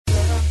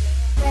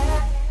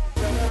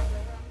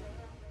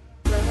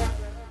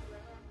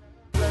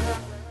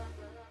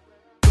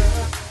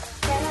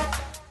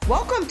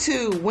Welcome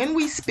to When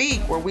We Speak,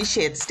 where we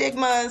shed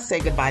stigmas,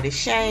 say goodbye to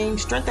shame,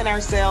 strengthen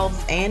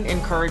ourselves, and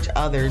encourage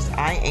others.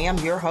 I am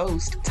your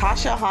host,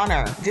 Tasha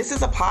Hunter. This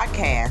is a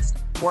podcast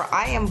where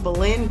I am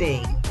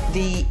blending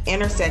the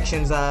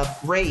intersections of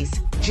race,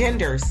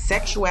 gender,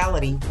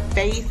 sexuality,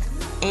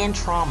 faith, and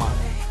trauma.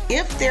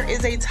 If there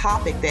is a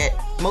topic that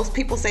most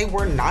people say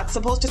we're not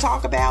supposed to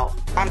talk about,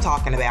 I'm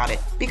talking about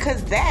it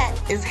because that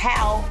is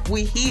how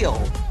we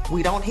heal.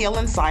 We don't heal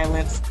in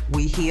silence.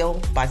 We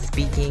heal by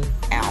speaking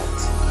out.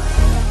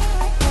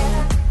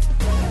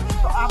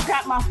 So I've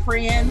got my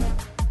friend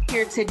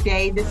here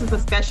today. This is a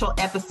special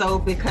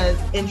episode because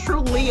in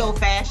true Leo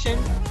fashion,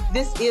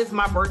 this is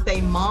my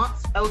birthday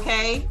month,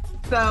 okay?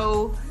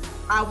 So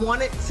I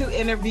wanted to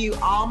interview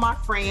all my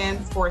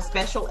friends for a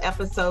special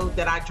episode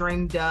that I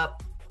dreamed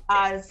up.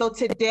 So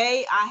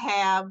today I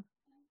have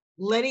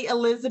Letty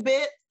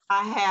Elizabeth,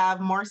 I have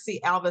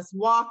Marcy Alvis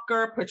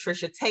Walker,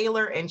 Patricia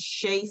Taylor, and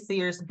Shay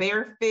Sears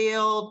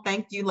Bearfield.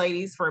 Thank you,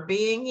 ladies, for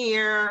being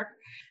here.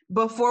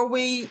 Before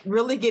we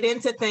really get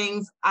into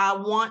things, I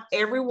want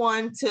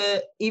everyone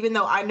to, even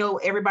though I know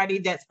everybody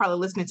that's probably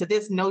listening to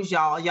this knows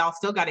y'all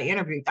still got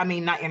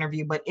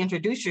to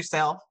introduce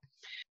yourself.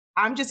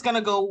 I'm just going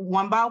to go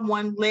one by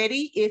one.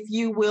 Letty, if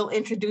you will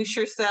introduce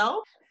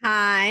yourself.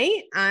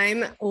 Hi,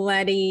 I'm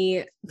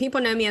Letty.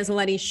 People know me as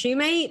Letty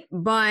Shoemate,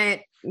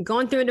 but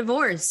going through a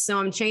divorce. So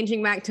I'm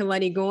changing back to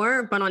Letty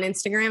Gore, but on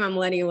Instagram, I'm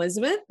Letty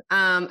Elizabeth.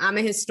 I'm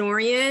a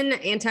historian,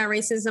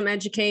 anti-racism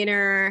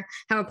educator,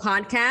 have a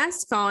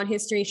podcast called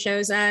History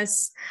Shows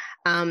Us.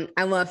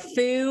 I love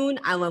food.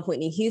 I love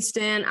Whitney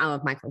Houston. I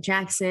love Michael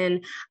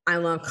Jackson. I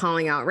love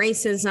calling out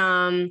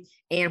racism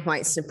and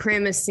white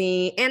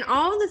supremacy and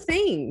all the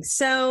things.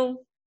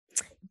 So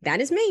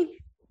that is me.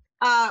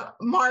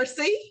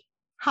 Marcy.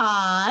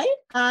 Hi,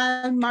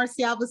 I'm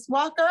Marcy Alvis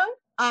Walker.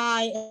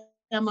 I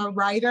am a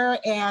writer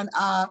and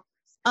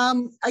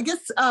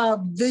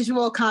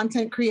visual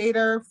content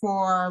creator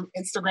for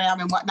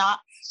Instagram and whatnot.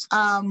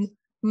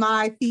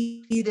 My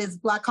feed is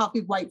Black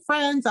Coffee, White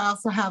Friends. I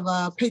also have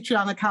a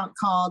Patreon account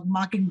called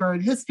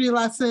Mockingbird History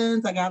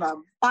Lessons. I got a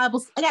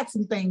Bible. I got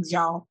some things,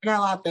 y'all. I got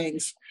a lot of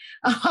things.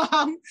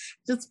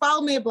 Just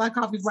follow me at Black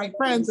Coffee, White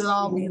Friends. It'll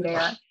all be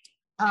there.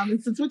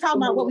 And since we're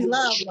talking about what we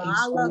love,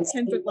 I love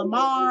Kendrick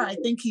Lamar. I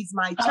think he's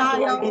my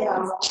child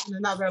in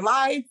another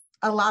life.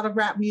 A lot of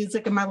rap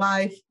music in my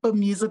life, but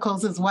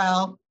musicals as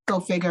well. Go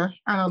figure.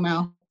 I don't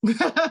know.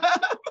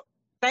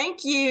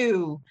 Thank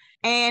you.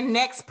 And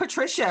next,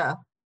 Patricia.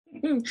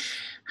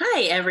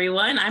 Hi,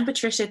 everyone. I'm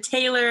Patricia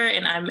Taylor,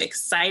 and I'm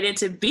excited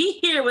to be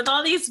here with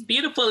all these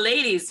beautiful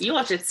ladies. You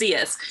all should see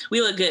us.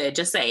 We look good,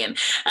 just saying.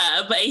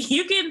 But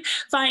you can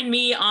find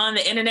me on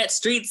the internet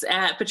streets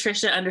at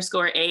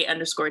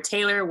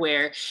Patricia_A_Taylor,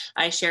 where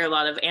I share a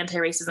lot of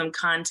anti-racism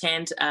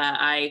content.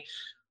 I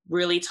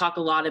really talk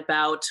a lot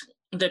about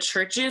the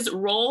church's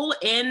role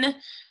in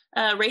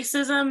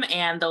racism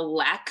and the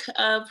lack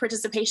of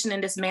participation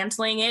in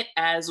dismantling it,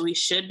 as we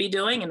should be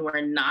doing and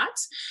we're not,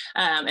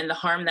 and the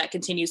harm that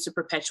continues to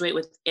perpetuate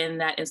within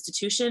that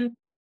institution.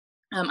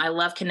 I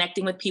love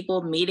connecting with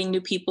people, meeting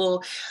new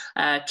people.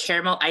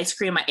 Caramel ice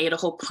cream. I ate a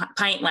whole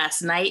pint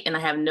last night and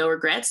I have no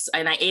regrets.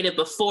 And I ate it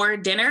before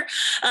dinner.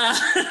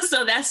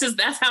 So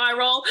that's how I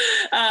roll.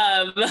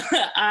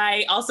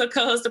 I also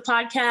co-host a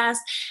podcast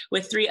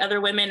with 3 other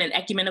women, an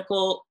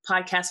ecumenical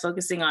podcast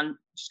focusing on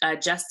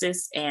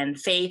justice and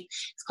faith.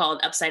 It's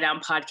called Upside Down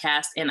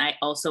Podcast. And I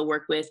also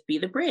work with Be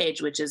the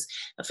Bridge, which is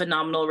a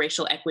phenomenal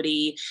racial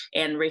equity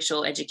and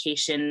racial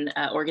education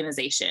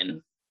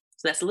organization.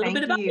 So that's a little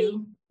bit about me.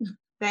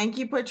 Thank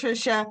you,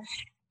 Patricia.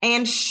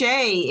 And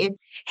Shay.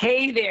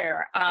 Hey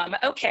there.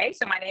 Okay,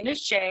 so my name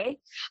is Shay.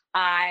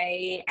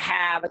 I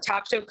have a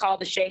talk show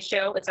called The Shay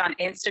Show. It's on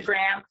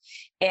Instagram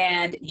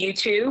and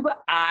YouTube.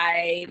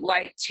 I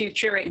like to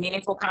curate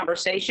meaningful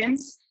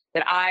conversations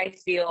that I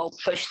feel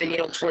push the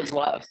needle towards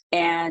love.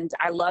 And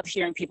I love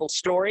hearing people's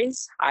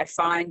stories. I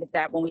find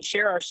that when we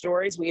share our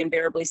stories, we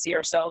invariably see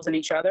ourselves in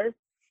each other.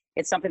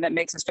 It's something that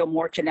makes us feel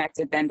more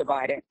connected than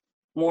divided,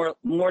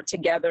 more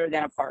together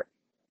than apart.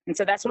 And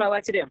so that's what I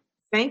like to do.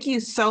 Thank you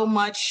so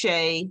much,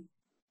 Shay.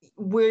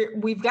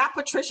 We've got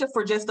Patricia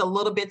for just a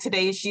little bit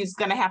today. She's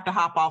going to have to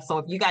hop off. So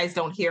if you guys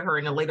don't hear her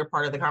in the later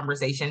part of the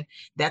conversation,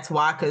 that's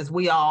why, because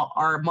we all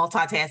are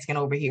multitasking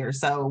over here.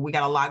 So we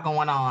got a lot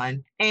going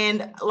on.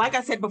 And like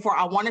I said before,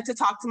 I wanted to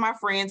talk to my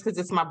friends because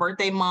it's my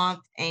birthday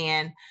month.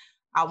 And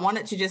I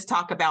wanted to just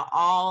talk about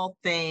all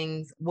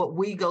things, what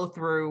we go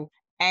through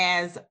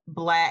as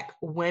Black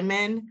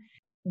women.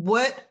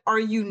 What are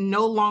you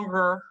no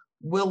longer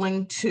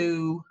willing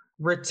to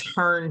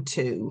return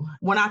to?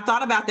 When I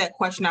thought about that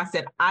question, I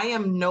said, I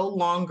am no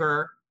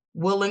longer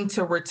willing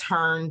to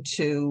return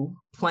to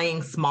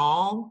playing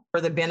small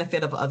for the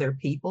benefit of other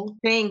people,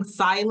 staying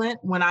silent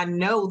when I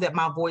know that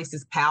my voice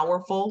is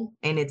powerful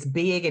and it's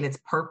big and it's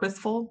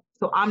purposeful.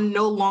 So I'm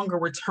no longer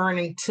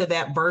returning to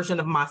that version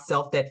of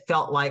myself that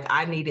felt like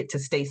I needed to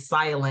stay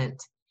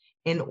silent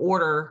in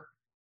order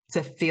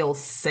to feel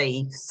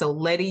safe. So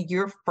Letty,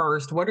 you're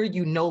first. What are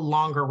you no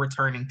longer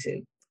returning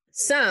to?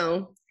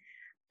 So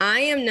I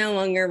am no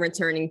longer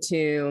returning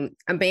to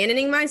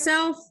abandoning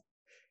myself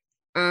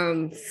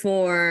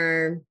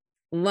for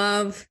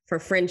love, for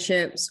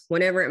friendships,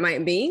 whatever it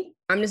might be.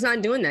 I'm just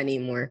not doing that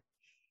anymore.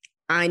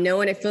 I know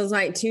what it feels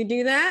like to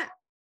do that.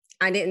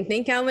 I didn't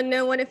think I would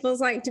know what it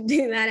feels like to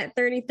do that at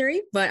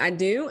 33, but I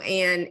do.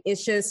 And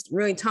it's just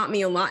really taught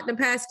me a lot the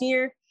past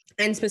year.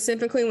 And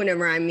specifically,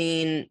 whenever I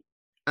mean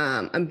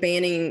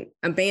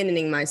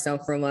abandoning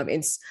myself for love,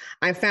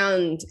 I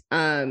found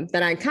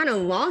that I kind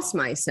of lost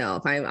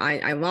myself.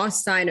 I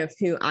lost sight of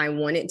who I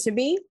wanted to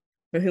be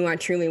or who I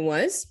truly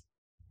was.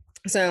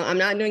 So I'm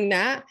not doing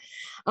that.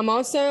 I'm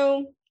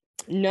also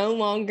no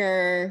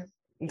longer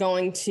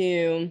going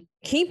to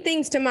keep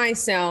things to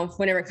myself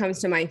whenever it comes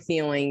to my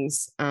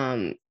feelings,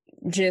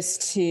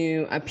 just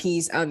to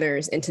appease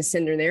others and to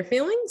center their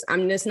feelings.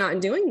 I'm just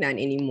not doing that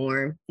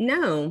anymore.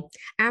 No,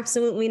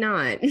 absolutely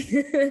not.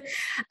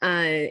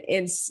 But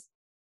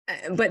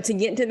to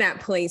get to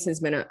that place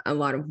has been a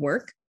lot of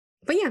work.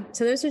 But yeah,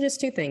 so those are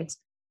just two things.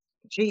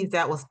 Geez,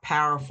 that was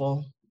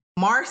powerful.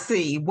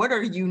 Marcy, what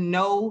are you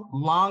no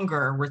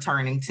longer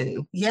returning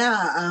to?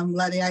 Yeah,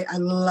 Letty, I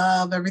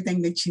love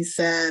everything that you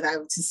said. I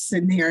was just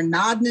sitting here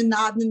nodding and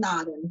nodding and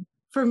nodding.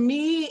 For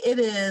me, it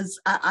is,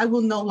 I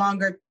will no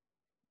longer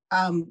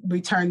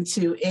return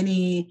to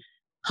any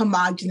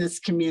homogenous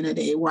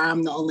community where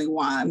I'm the only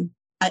one.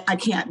 I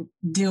can't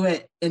do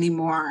it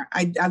anymore.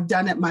 I've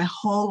done it my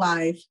whole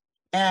life.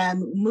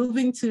 And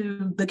moving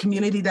to the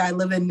community that I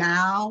live in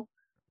now,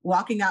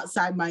 walking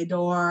outside my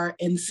door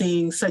and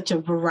seeing such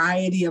a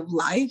variety of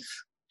life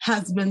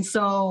has been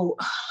so,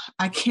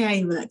 I can't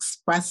even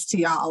express to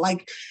y'all.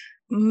 Like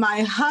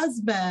my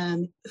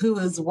husband, who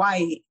is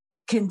white,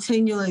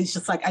 continually is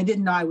just like, I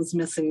didn't know I was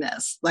missing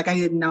this. Like, I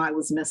didn't know I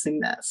was missing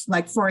this.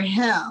 Like for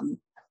him,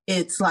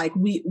 it's like,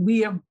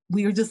 we are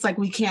just like,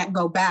 we can't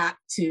go back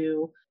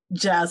to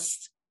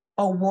just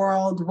a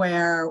world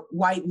where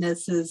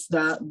whiteness is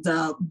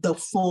the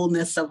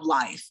fullness of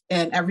life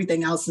and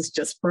everything else is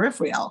just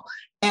peripheral.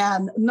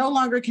 And no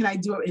longer can I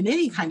do it in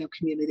any kind of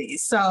community.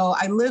 So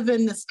I live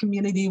in this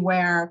community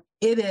where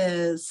it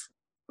is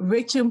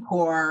rich and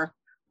poor,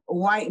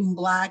 white and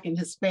Black and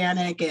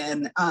Hispanic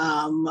and,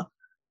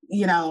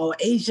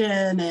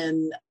 Asian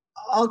and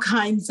all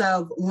kinds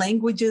of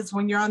languages.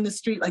 When you're on the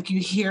street, like you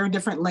hear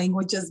different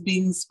languages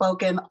being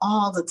spoken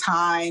all the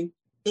time.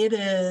 It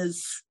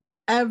is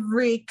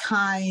every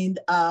kind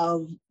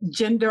of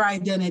gender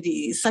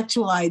identity,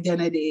 sexual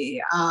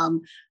identity,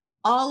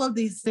 all of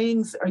these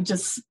things are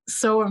just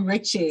so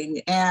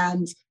enriching.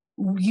 And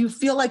you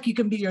feel like you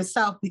can be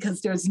yourself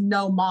because there's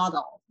no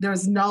model.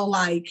 There's no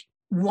like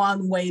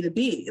one way to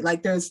be.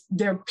 Like there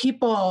are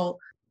people,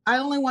 I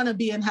only want to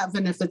be in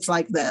heaven if it's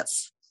like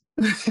this.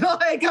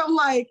 Like, I'm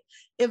like,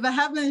 if a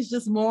heaven is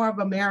just more of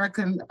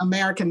American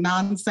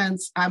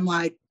nonsense, I'm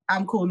like,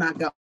 I'm cool not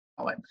going.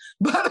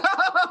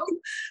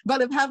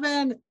 But if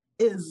heaven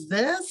is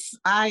this,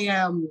 I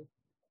am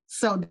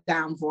so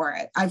down for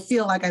it. I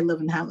feel like I live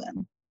in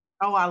heaven.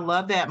 Oh, I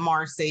love that,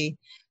 Marcy.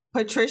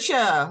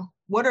 Patricia,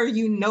 what are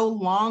you no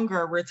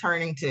longer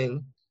returning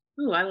to?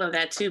 Ooh, I love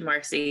that too,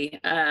 Marcy.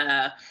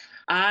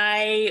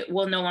 I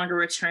will no longer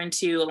return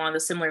to, along the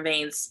similar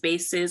vein,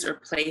 spaces or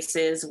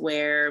places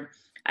where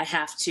I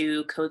have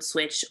to code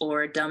switch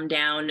or dumb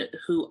down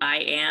who I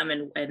am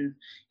and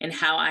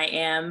how I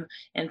am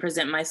and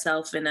present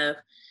myself in a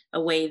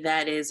way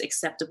that is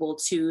acceptable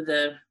to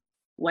the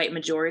white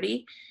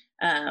majority.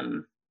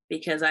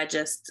 Because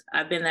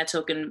I've been that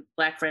token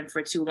Black friend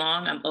for too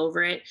long. I'm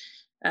over it.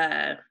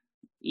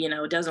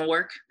 It doesn't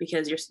work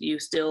because you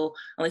still,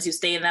 unless you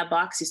stay in that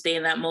box, you stay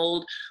in that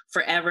mold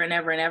forever and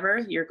ever and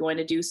ever, you're going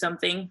to do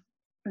something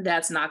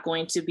that's not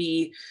going to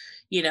be,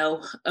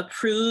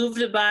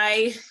 approved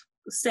by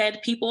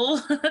said people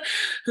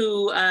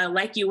who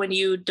like you when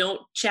you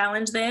don't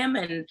challenge them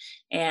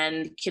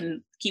and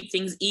can keep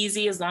things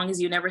easy as long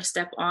as you never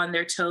step on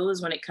their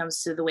toes when it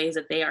comes to the ways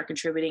that they are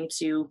contributing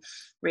to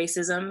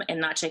racism and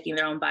not checking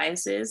their own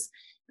biases.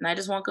 And I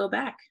just won't go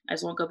back. I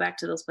just won't go back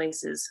to those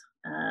places.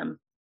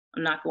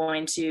 I'm not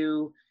going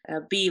to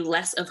be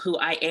less of who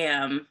I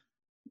am,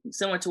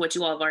 similar to what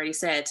you all have already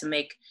said, to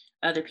make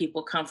other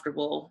people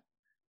comfortable.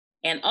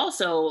 And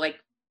also, like,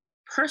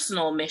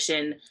 personal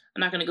mission, I'm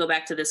not going to go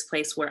back to this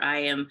place where I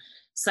am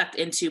sucked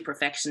into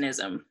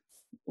perfectionism,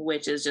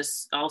 which is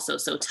just also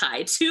so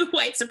tied to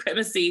white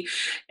supremacy.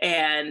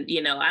 And,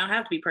 I don't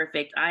have to be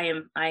perfect. I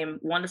am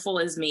wonderful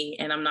as me,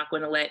 and I'm not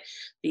going to let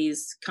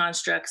these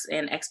constructs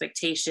and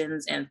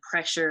expectations and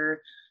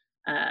pressure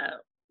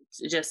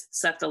just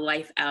suck the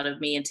life out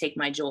of me and take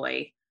my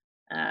joy.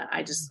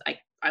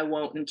 I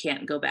won't and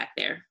can't go back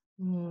there.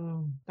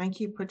 Thank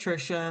you,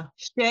 Patricia.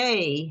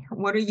 Shay,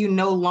 what are you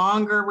no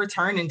longer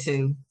returning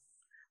to?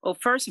 Well,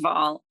 first of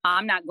all,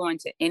 I'm not going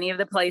to any of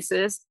the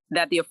places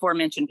that the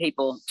aforementioned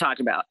people talked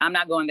about. I'm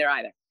not going there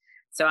either.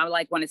 So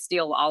I want to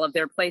steal all of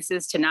their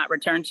places to not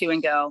return to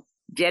and go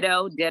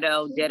ditto,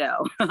 ditto,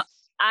 ditto.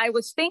 I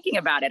was thinking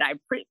about it.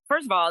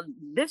 First of all,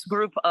 this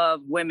group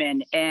of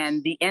women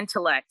and the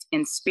intellect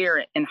and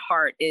spirit and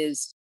heart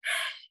is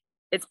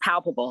it's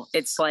palpable.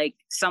 It's like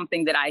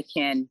something that I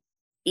can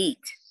eat,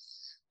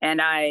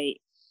 and I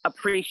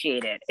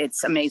appreciate it.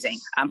 It's amazing.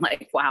 I'm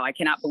like, wow, I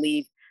cannot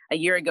believe a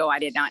year ago I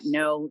did not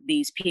know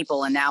these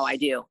people, and now I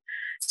do.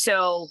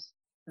 So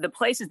the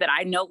places that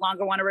I no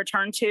longer want to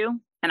return to,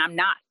 and I'm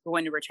not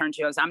going to return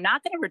to, is I'm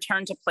not going to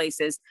return to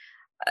places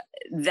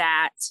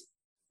that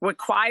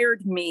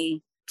required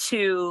me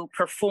to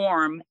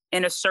perform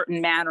in a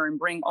certain manner and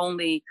bring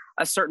only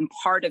a certain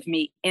part of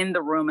me in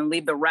the room and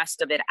leave the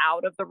rest of it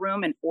out of the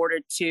room in order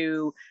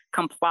to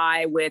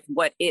comply with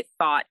what it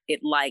thought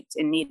it liked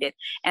and needed.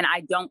 And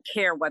I don't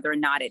care whether or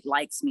not it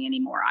likes me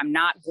anymore. I'm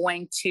not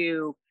going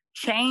to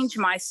change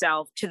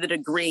myself to the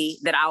degree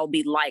that I'll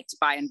be liked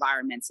by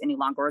environments any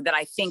longer, or that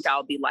I think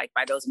I'll be liked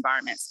by those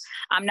environments.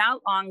 I'm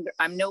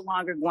no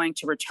longer going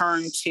to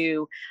return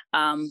to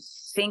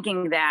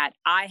thinking that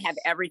I have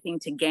everything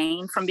to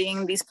gain from being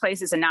in these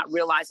places and not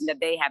realizing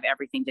that they have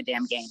everything to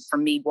damn gain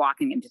from me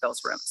walking into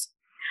those rooms.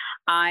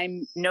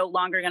 I'm no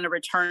longer going to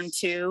return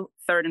to,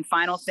 third and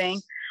final thing.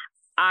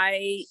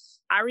 I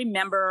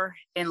remember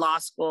in law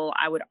school,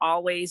 I would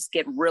always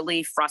get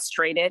really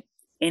frustrated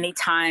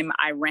anytime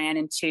I ran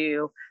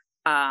into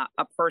a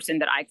person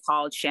that I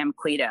called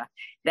Shamquita,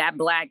 that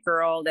Black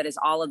girl that is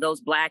all of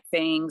those Black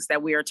things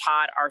that we are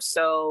taught are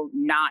so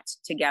not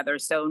together,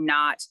 so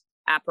not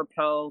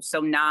apropos,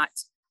 so not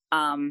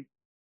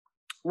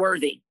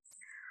worthy.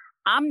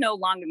 I'm no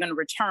longer going to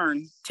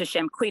return to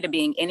Shamquita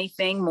being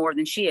anything more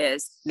than she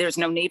is. There's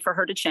no need for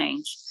her to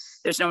change.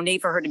 There's no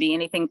need for her to be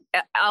anything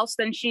else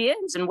than she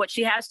is, and what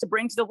she has to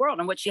bring to the world.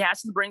 And what she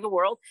has to bring to the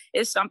world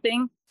is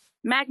something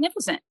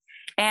magnificent.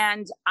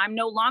 And I'm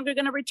no longer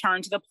going to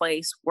return to the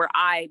place where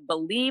I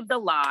believe the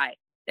lie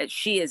that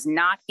she is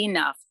not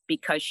enough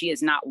because she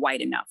is not white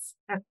enough.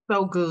 That's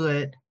so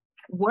good.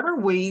 What are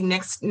we,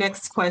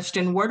 next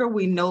question, what are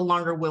we no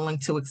longer willing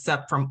to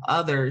accept from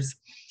others?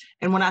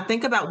 And when I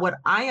think about what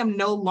I am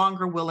no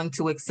longer willing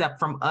to accept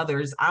from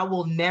others, I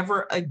will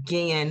never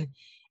again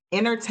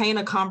entertain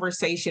a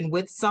conversation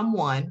with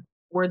someone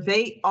where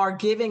they are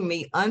giving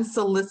me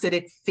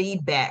unsolicited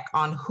feedback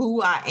on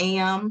who I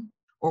am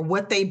or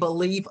what they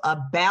believe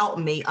about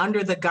me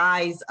under the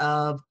guise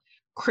of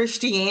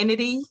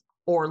Christianity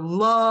or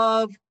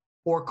love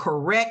or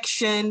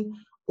correction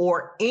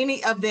or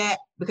any of that,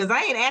 because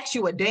I ain't asked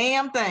you a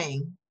damn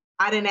thing.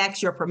 I didn't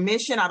ask your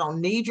permission. I don't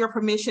need your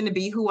permission to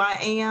be who I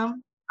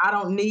am. I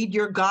don't need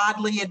your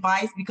godly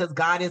advice because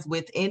God is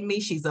within me.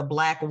 She's a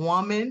Black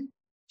woman.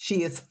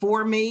 She is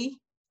for me.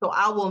 So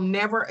I will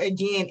never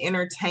again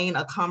entertain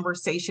a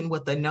conversation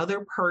with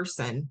another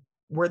person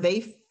where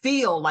they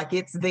feel like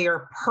it's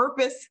their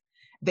purpose,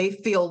 they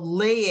feel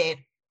led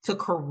to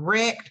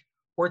correct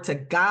or to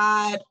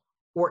guide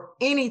or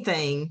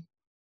anything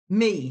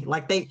me,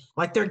 like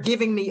they're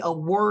giving me a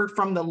word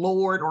from the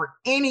Lord or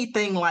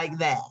anything like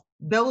that.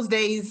 Those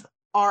days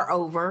are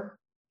over.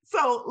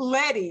 So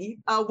Letty,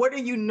 what are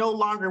you no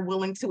longer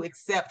willing to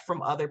accept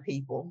from other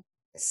people?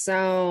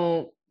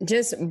 So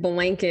just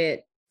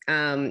blanket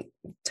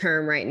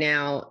term right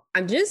now,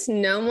 I'm just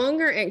no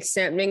longer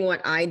accepting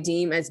what I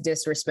deem as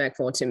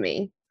disrespectful to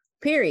me,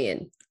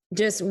 period.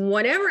 Just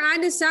whatever I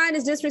decide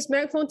is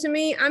disrespectful to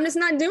me, I'm just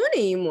not doing it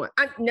anymore.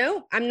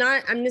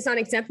 I'm just not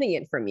accepting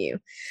it from you.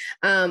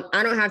 I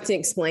don't have to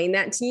explain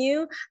that to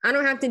you. I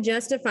don't have to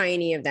justify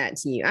any of that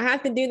to you. I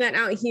have to do that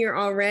out here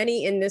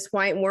already in this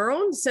white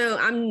world. So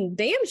I'm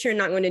damn sure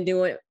not going to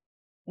do it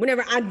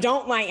whenever I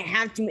don't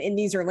have to in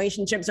these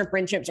relationships or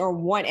friendships or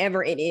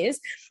whatever it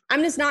is.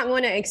 I'm just not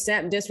going to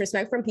accept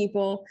disrespect from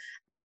people.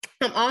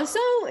 I'm also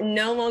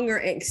no longer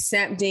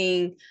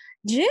accepting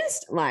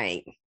just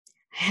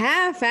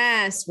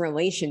half-ass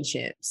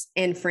relationships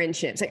and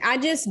friendships. I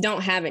just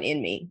don't have it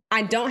in me.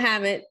 I don't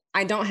have it.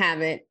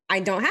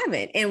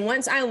 And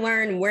once I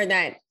learned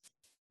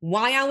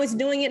why I was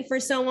doing it for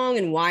so long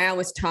and why I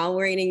was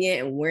tolerating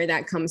it and where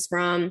that comes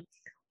from,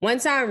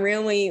 once I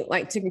really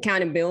took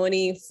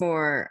accountability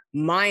for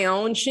my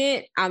own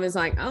shit, I was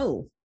like,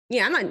 oh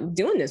yeah, I'm not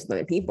doing this with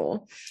other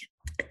people.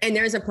 And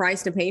there's a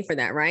price to pay for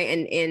that,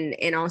 right?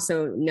 And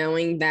also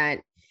knowing that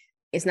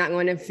it's not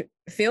going to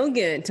feel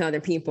good to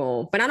other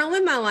people, but I don't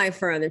live my life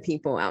for other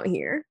people out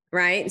here,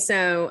 right?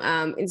 So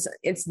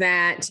it's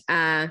that.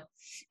 And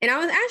I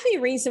was actually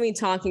recently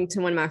talking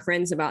to one of my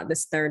friends about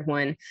this third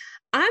one.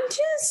 I'm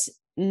just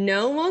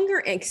no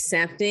longer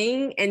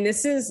accepting, and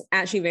this is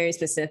actually very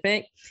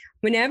specific,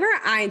 whenever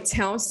I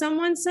tell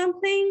someone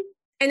something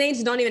and they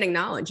just don't even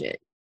acknowledge it,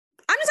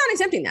 I'm just not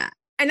accepting that.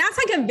 And that's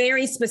a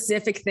very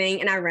specific thing.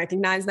 And I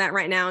recognize that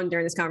right now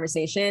during this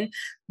conversation.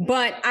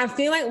 But I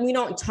feel like we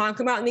don't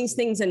talk about these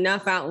things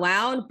enough out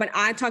loud, but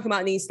I talk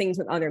about these things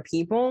with other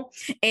people.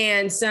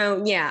 And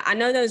so, yeah, I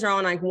know those are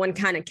all one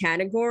kind of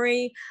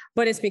category,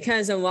 but it's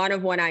because a lot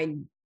of what I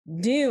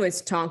do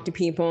is talk to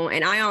people.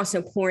 And I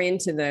also pour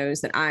into those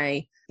that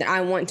I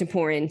want to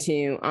pour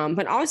into.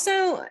 But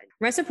also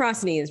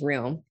reciprocity is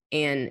real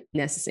and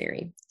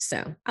necessary.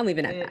 So I'll leave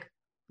it at that.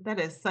 That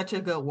is such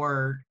a good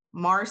word.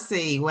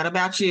 Marcy, what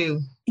about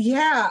you?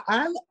 Yeah,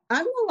 I'm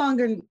no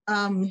longer,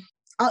 I'm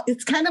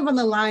it's kind of on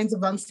the lines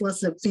of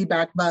unsolicited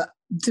feedback, but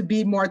to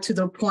be more to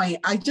the point,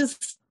 I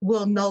just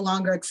will no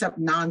longer accept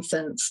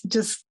nonsense,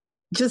 just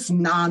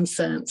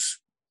nonsense.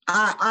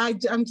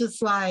 I'm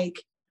just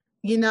like,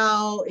 you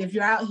know, if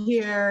you're out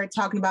here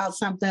talking about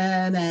something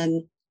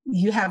and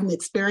you haven't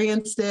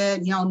experienced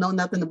it, you don't know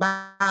nothing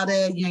about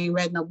it, you ain't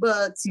read no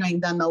books, you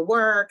ain't done no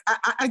work.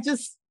 I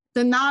just,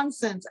 the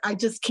nonsense, I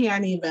just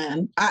can't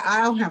even.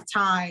 I don't have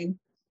time.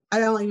 I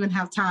don't even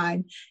have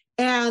time.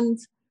 And,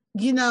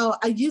 you know,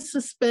 I used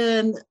to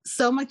spend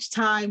so much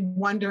time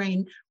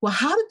wondering, well,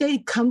 how did they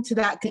come to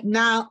that?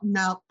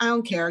 No, I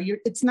don't care.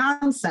 It's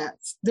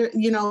nonsense.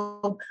 You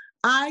know,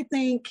 I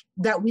think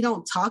that we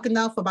don't talk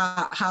enough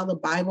about how the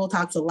Bible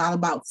talks a lot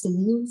about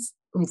fools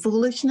and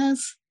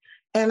foolishness.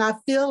 And I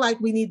feel like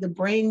we need to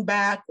bring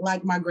back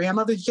like my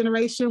grandmother's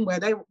generation where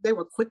they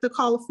were quick to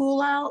call a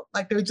fool out.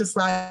 Like they're just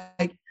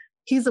like,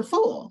 he's a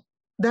fool.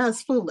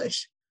 That's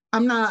foolish.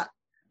 I'm not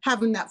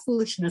having that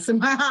foolishness in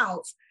my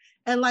house.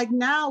 And like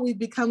now we've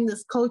become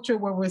this culture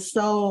where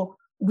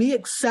we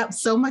accept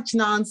so much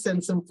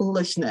nonsense and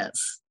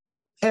foolishness.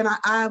 And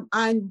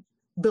I'm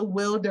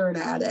bewildered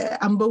at it.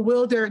 I'm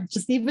bewildered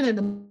just even in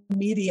the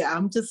media.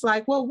 I'm just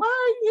like, well, why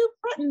are you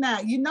printing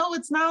that? You know,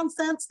 it's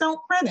nonsense. Don't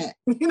print it.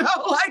 You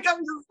know, like, I'm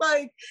just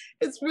like,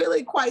 it's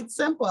really quite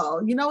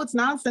simple. You know, it's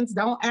nonsense.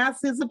 Don't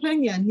ask his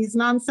opinion. He's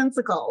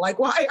nonsensical. Like,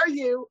 why are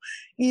you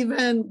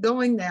even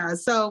going there?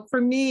 So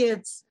for me,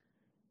 it's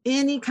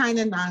any kind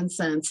of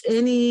nonsense,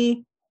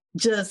 any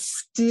just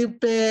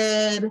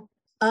stupid,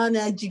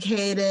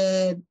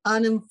 uneducated,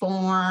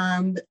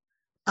 uninformed,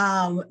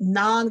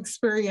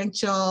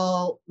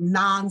 non-experiential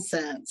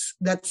nonsense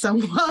that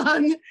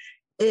someone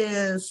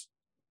is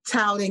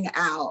touting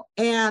out.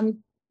 And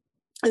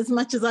as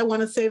much as I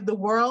want to save the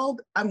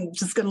world, I'm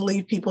just going to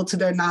leave people to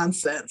their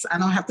nonsense. I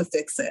don't have to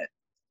fix it.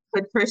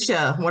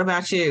 Patricia, what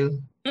about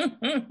you?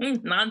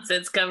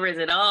 Nonsense covers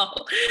it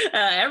all.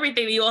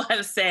 Everything you all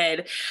have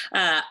said.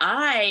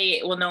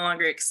 I will no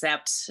longer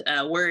accept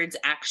words,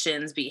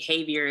 actions,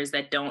 behaviors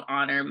that don't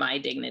honor my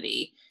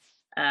dignity.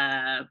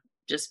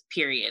 Just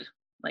period.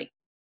 Like,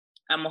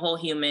 I'm a whole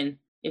human.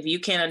 If you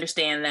can't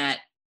understand that,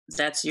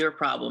 that's your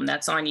problem.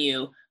 That's on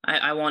you.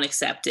 I won't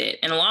accept it.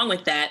 And along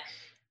with that,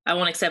 I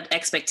won't accept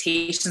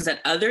expectations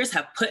that others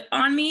have put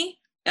on me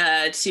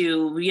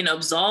to, you know,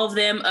 absolve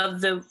them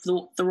of the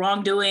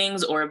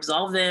wrongdoings or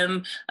absolve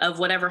them of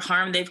whatever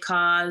harm they've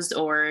caused,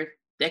 or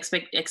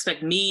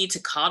expect me to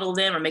coddle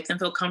them or make them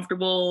feel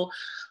comfortable.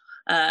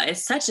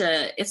 It's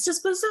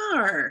just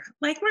bizarre.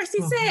 Like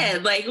Marcy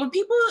said, like when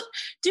people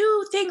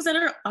do things that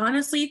are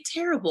honestly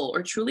terrible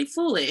or truly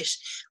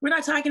foolish, we're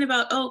not talking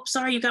about, oh,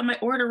 sorry, you got my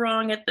order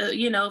wrong at the,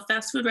 you know,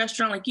 fast food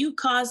restaurant. Like you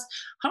caused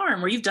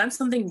harm or you've done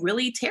something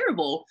really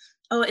terrible.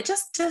 Oh, it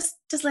just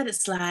let it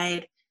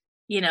slide.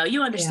 You know,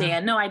 you understand. Yeah.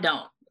 No, I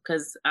don't,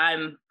 because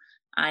I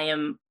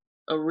am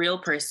a real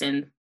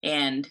person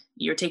and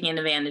you're taking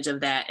advantage of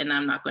that. And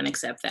I'm not going to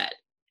accept that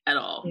at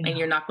all. Yeah. And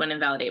you're not going to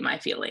invalidate my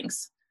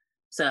feelings.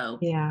 So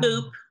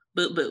boop,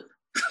 boop, boop.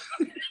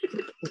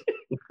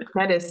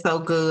 That is so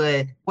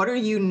good. What are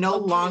you no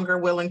longer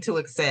willing to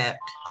accept?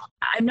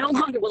 I'm no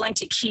longer willing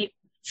to keep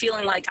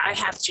feeling like I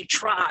have to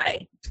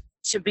try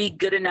to be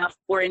good enough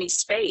for any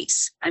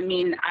space. I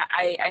mean,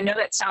 I know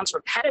that sounds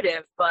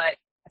repetitive, but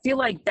I feel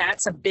like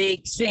that's a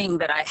big thing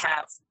that I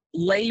have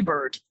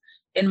labored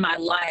in my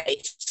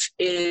life,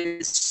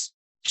 is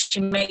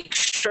to make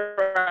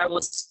sure I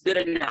was good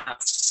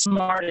enough,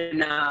 smart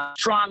enough,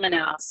 strong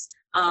enough,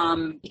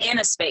 in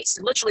a space,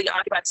 literally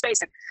occupied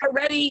space, and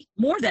already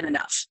more than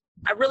enough.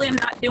 I really am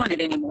not doing it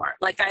anymore.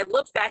 Like, I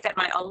look back at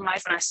my own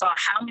life and I saw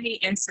how many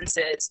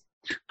instances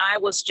I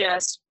was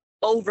just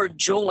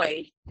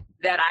overjoyed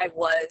that I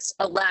was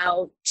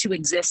allowed to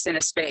exist in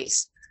a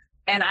space.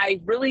 And I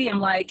really am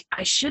like,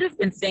 I should have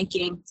been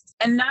thinking,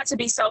 and not to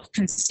be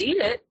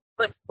self-conceited,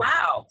 but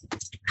wow,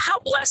 how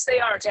blessed they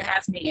are to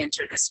have me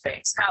enter this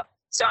space.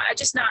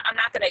 I'm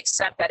not going to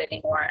accept that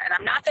anymore. And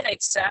I'm not going to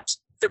accept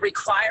the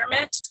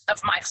requirement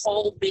of my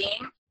whole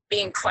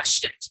being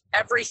questioned,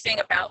 everything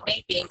about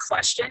me being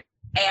questioned,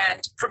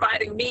 and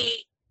providing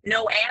me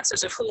no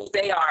answers of who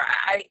they are.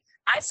 I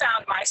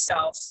found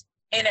myself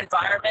in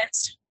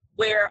environments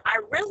where I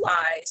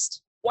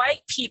realized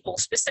white people,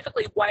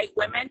 specifically white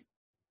women,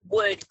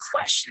 would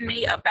question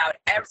me about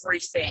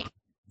everything,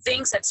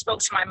 things that spoke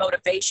to my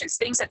motivations,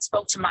 things that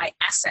spoke to my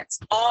essence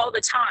all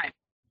the time.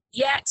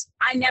 Yet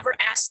I never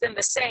asked them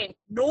the same,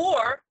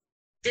 nor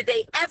did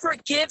they ever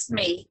give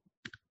me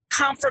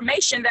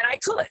confirmation that I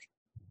could.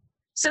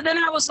 So then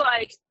I was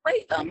like,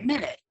 wait a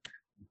minute,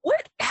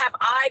 what have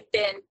I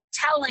been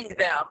telling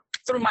them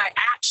through my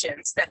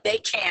actions that they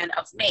can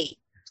of me?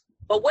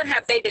 But what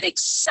have they been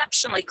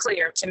exceptionally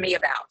clear to me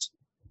about?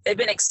 They've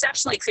been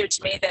exceptionally clear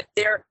to me that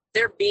their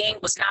being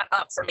was not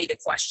up for me to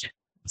question.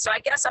 So I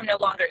guess I'm no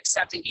longer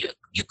accepting you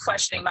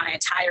questioning my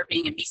entire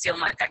being and me feeling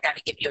like I got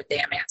to give you a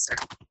damn answer.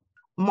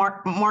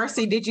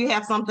 Marcy, did you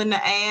have something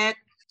to add?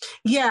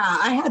 Yeah,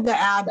 I had to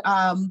add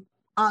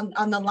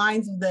on the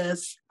lines of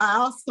this. I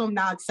also am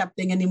not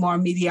accepting any more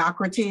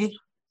mediocrity.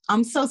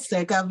 I'm so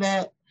sick of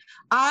it.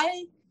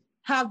 I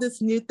have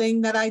this new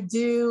thing that I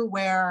do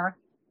where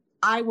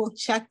I will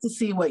check to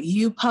see what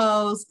you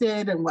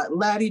posted and what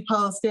Letty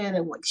posted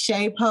and what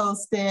Shay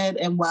posted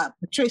and what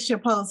Patricia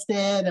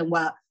posted and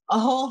what a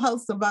whole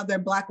host of other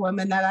Black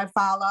women that I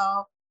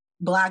follow,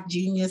 Black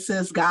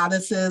geniuses,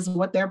 goddesses,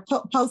 what they're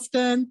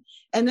posting.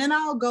 And then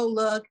I'll go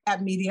look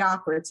at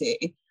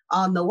mediocrity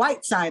on the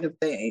white side of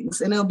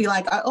things. And it'll be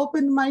like, I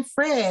opened my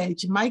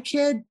fridge, my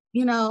kid,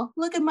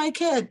 look at my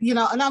kid,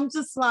 and I'm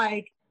just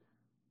like,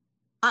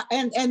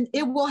 and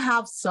it will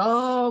have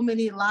so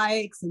many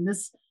likes, and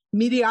this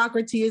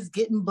mediocrity is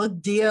getting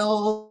book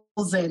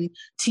deals and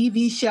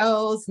TV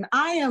shows. And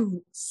I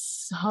am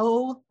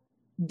so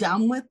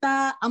done with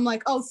that. I'm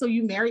like, oh, so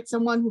you married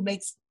someone who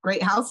makes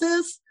great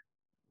houses?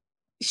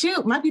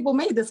 Shoot, my people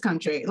made this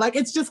country. Like,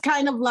 it's just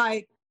kind of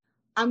like,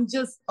 I'm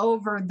just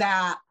over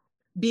that,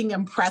 being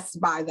impressed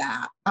by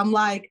that. I'm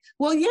like,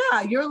 well,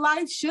 yeah, your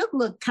life should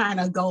look kind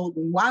of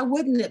golden. Why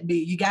wouldn't it be?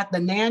 You got the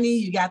nanny,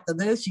 you got the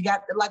this, you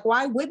got the, like,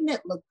 why wouldn't it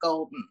look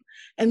golden?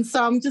 And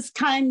so I'm just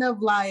kind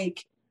of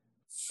like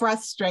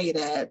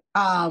frustrated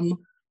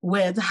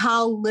with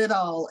how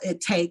little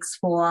it takes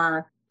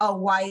for a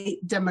white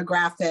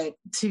demographic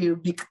to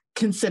be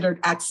considered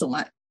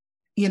excellent,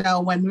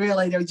 when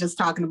really they're just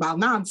talking about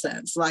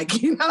nonsense, like,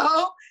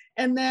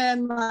 and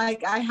then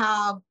like I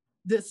have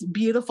this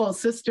beautiful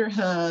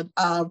sisterhood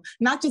of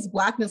not just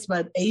Blackness,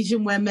 but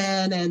Asian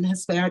women and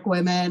Hispanic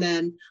women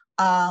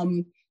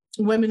and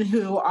women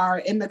who are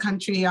in the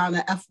country on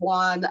an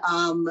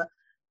F1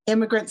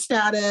 immigrant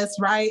status,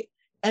 right?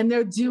 And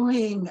they're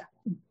doing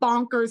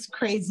bonkers,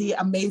 crazy,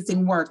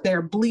 amazing work.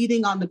 They're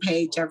bleeding on the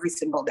page every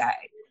single day.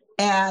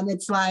 And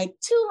it's like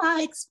 2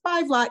 likes,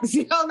 5 likes,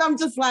 and I'm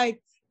just like,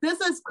 this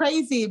is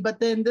crazy. But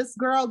then this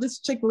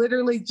chick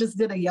literally just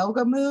did a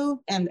yoga move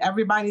and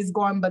everybody's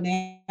going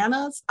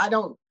bananas.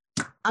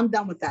 I'm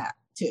done with that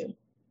too.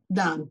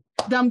 Done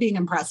being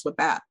impressed with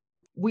that.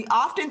 We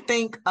often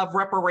think of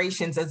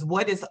reparations as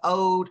what is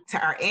owed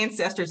to our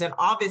ancestors, and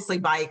obviously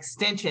by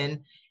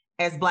extension,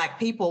 as Black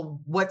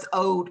people, what's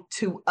owed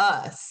to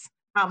us.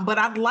 But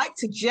I'd like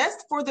to,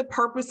 just for the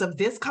purpose of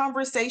this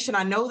conversation,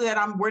 I know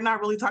that we're not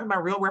really talking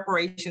about real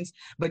reparations,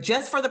 but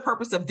just for the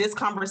purpose of this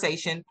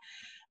conversation,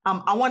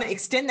 I want to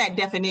extend that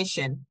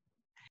definition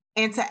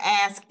and to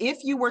ask, if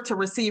you were to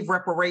receive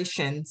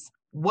reparations,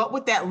 what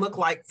would that look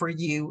like for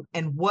you,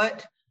 and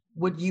what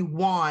would you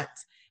want?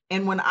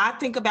 And when I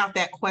think about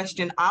that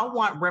question, I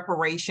want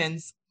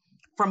reparations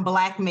from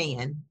Black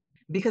men,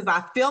 because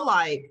I feel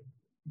like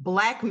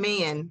Black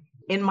men,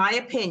 in my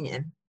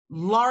opinion,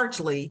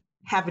 largely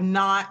have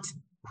not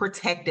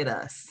protected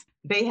us.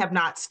 They have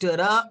not stood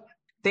up.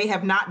 They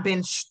have not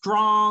been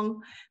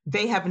strong.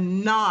 They have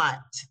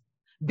not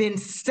been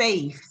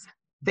safe.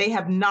 They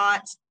have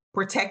not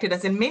protected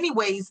us. In many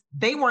ways,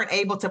 they weren't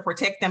able to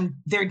protect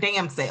their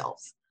damn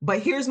selves.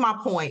 But here's my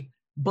point.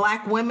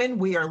 Black women,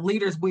 we are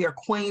leaders, we are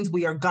queens,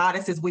 we are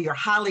goddesses, we are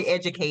highly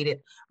educated,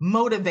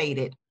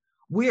 motivated.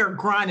 We are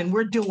grinding,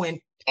 we're doing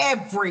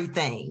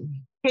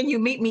everything. Can you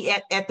meet me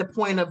at the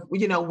point of,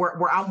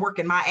 where I'm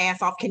working my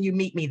ass off? Can you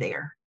meet me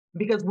there?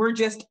 Because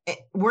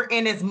we're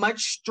in as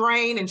much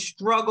strain and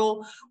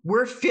struggle.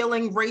 We're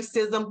feeling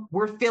racism.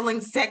 We're feeling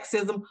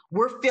sexism.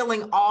 We're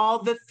feeling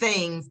all the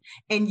things.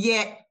 And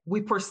yet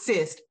we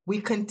persist.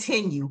 We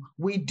continue.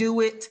 We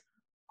do it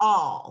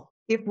all.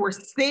 If we're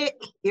sick,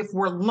 if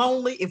we're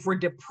lonely, if we're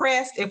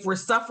depressed, if we're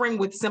suffering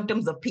with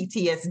symptoms of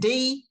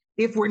PTSD,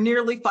 if we're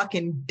nearly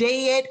fucking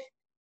dead,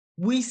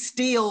 we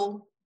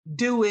still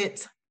do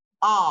it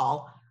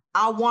all.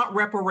 I want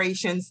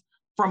reparations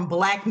from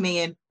Black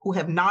men who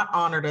have not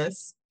honored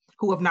us,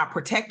 who have not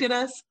protected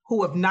us,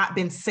 who have not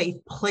been safe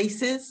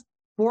places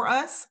for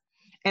us,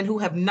 and who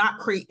have not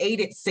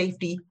created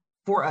safety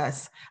for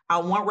us. I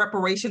want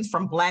reparations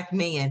from Black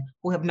men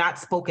who have not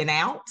spoken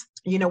out.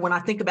 When I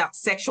think about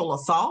sexual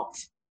assault,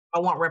 I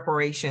want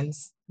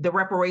reparations. The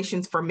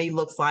reparations for me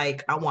looks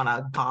like I want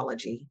an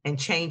apology and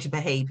change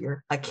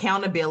behavior,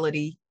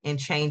 accountability and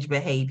change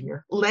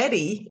behavior.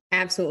 Letty.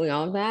 Absolutely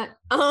all of that.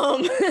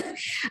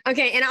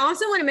 Okay. And I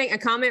also want to make a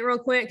comment real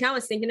quick. I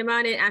was thinking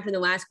about it after the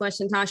last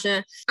question,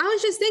 Tasha. I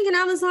was just thinking,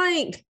 I was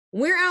like,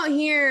 we're out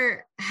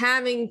here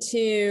having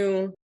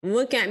to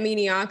look at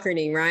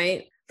mediocrity,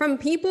 right? From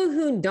people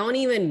who don't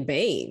even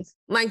bathe.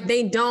 Like,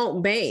 they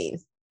don't bathe.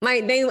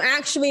 Like, they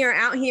actually are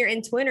out here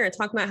in Twitter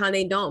talking about how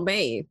they don't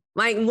bathe,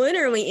 like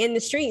literally in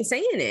the street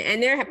saying it,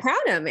 and they're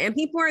proud of it, and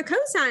people are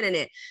co-signing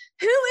it.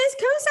 Who is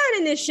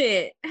co-signing this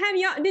shit?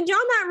 Did y'all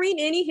not read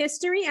any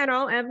history at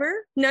all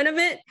ever? None of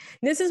it?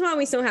 This is why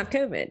we still have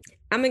COVID.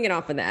 I'm gonna get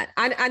off of that.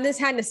 I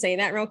just had to say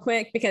that real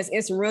quick because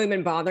it's really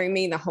been bothering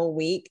me the whole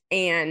week,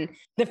 and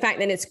the fact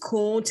that it's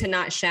cool to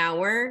not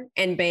shower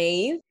and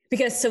bathe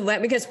because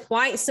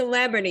white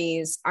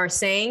celebrities are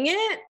saying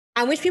it.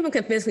 I wish people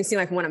could physically see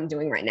like what I'm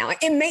doing right now.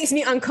 Like, it makes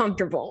me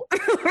uncomfortable.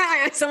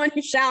 Right? As someone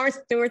who showers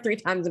 2 or 3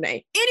 times a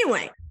day.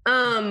 Anyway,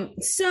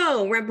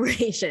 so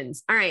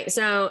reparations. All right.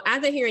 So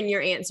after hearing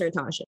your answer,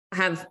 Tasha, I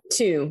have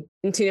 2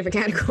 in 2 different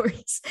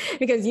categories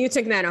because you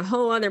took that a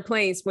whole other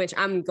place, which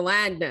I'm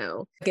glad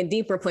though, like a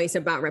deeper place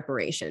about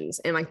reparations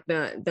and like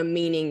the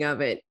meaning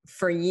of it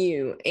for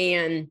you.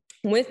 And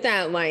with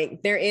that,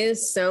 like there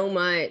is so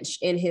much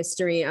in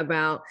history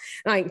about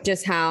like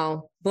just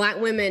how Black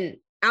women,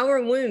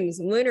 our wombs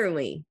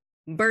literally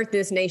birthed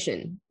this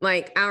nation.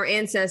 Like our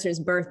ancestors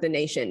birthed the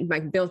nation,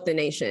 like built the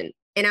nation.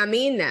 And I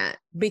mean that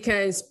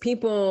because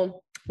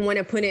people want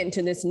to put it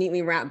into this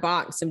neatly wrapped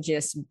box of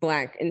just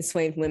Black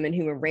enslaved women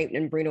who were raped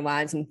and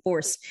brutalized and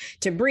forced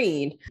to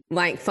breed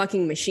like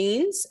fucking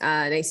machines.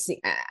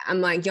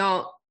 I'm like,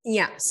 y'all,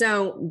 yeah.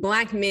 So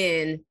Black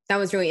men, that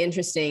was really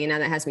interesting. And now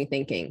that has me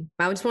thinking.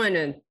 But I just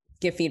wanted to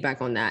give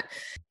feedback on that.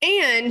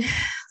 And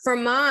for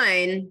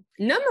mine,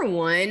 number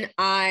 1,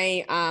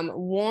 I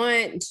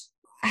want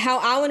how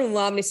I would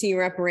love to see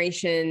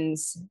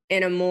reparations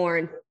in a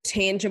more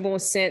tangible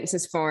sense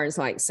as far as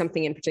like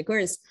something in particular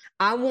is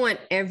I want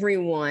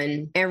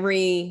everyone,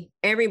 every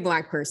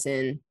Black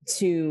person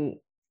to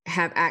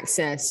have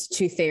access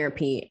to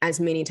therapy as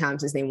many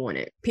times as they want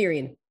it,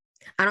 period.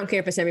 I don't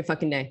care if it's every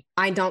fucking day.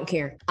 I don't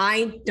care.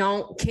 I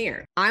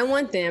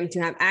want them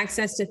to have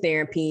access to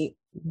therapy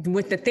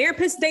with the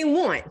therapist they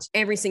want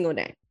every single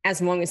day,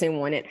 as long as they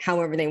want it,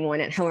 however they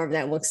want it, however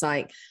that looks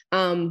like.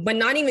 But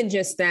not even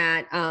just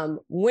that,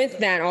 with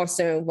that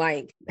also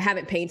like have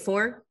it paid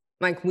for.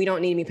 Like we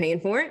don't need to be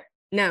paying for it.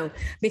 No,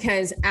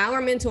 because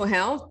our mental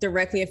health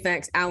directly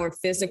affects our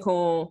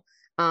physical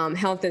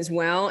health as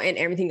well, and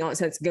everything else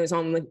that goes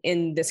on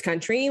in this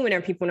country.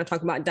 Whenever people want to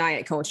talk about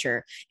diet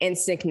culture and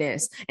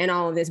sickness and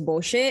all of this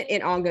bullshit,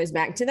 it all goes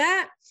back to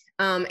that.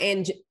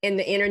 And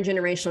the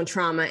intergenerational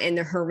trauma and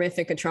the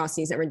horrific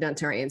atrocities that were done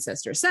to our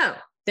ancestors. So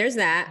there's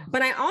that.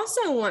 But I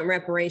also want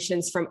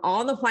reparations from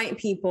all the white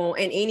people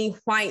and any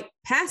white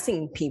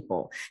passing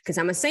people, because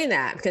I'm going to say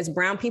that because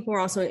brown people are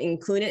also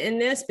included in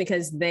this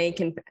because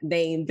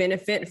they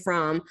benefit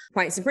from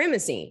white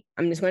supremacy.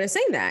 I'm just going to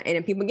say that. And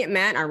if people get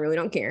mad, I really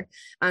don't care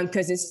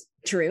because it's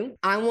true.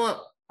 I want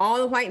all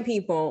the white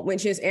people,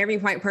 which is every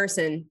white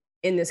person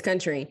in this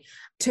country,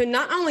 to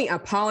not only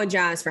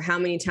apologize for how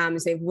many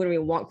times they've literally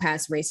walked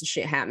past racist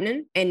shit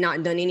happening and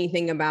not done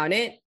anything about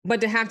it,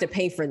 but to have to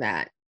pay for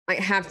that. Like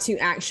have to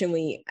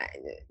actually,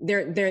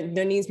 there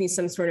needs to be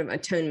some sort of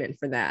atonement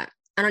for that.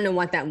 I don't know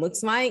what that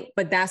looks like,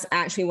 but that's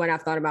actually what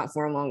I've thought about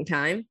for a long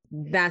time.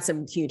 That's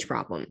a huge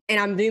problem. And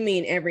I do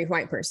mean every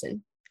white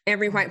person.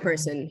 Every white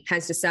person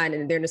has decided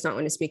that they're just not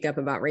going to speak up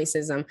about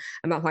racism,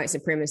 about white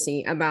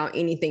supremacy, about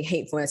anything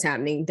hateful that's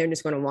happening. They're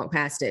just going to walk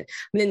past it.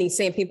 But then these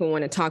same people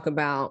want to talk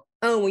about,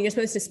 oh, well, you're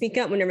supposed to speak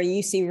up whenever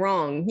you see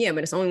wrong. Yeah,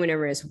 but it's only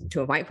whenever it's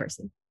to a white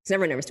person. It's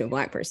never to a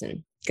Black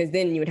person, because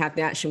then you would have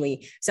to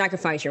actually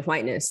sacrifice your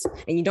whiteness.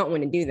 And you don't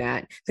want to do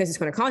that because it's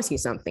going to cost you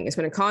something. It's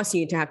going to cost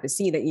you to have to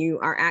see that you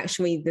are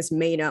actually this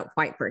made up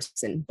white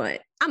person.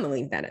 But I'm going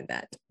to leave that at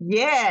that.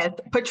 Yes.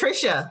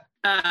 Patricia.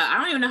 I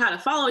don't even know how to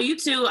follow you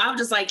two. I'm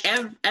just like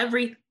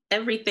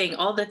everything,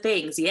 all the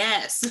things.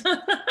 Yes.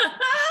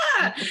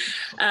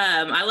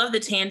 I love the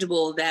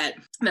tangible that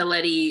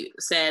Letty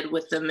said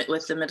with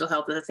the mental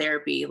health of the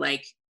therapy,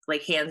 like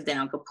hands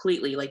down,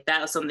 completely. Like that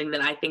was something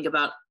that I think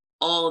about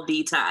all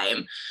the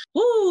time.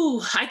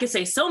 Woo, I could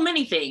say so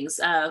many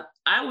things.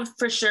 I would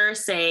for sure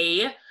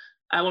say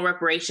I want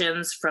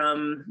reparations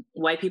from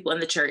white people in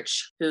the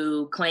church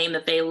who claim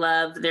that they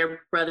love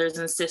their brothers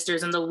and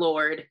sisters in the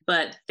Lord,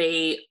 but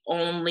they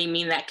only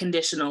mean that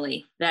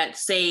conditionally. That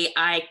say,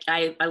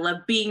 I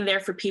love being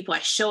there for people, I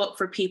show up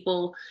for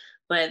people,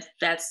 but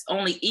that's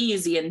only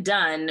easy and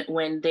done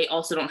when they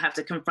also don't have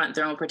to confront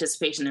their own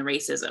participation in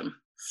racism.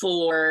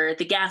 For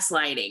the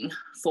gaslighting,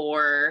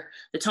 for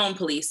the tone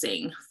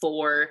policing,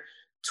 for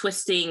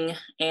twisting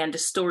and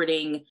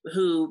distorting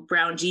who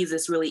brown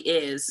Jesus really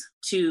is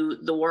to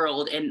the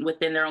world and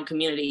within their own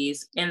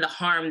communities, and the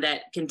harm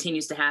that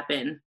continues to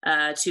happen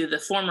to the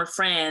former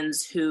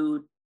friends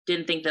who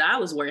didn't think that I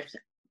was worth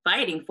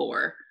fighting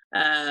for.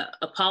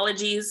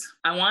 Apologies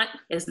I want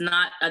is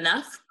not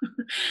enough,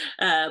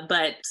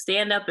 but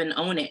stand up and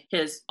own it,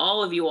 because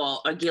all of you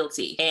all are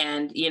guilty.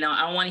 And, I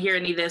don't want to hear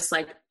any of this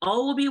like,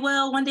 all will be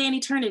well one day in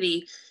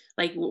eternity.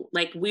 Like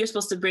we're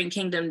supposed to bring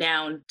kingdom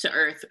down to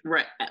earth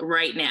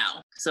right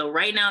now. So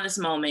right now, in this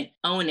moment,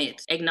 own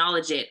it,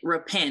 acknowledge it,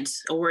 repent,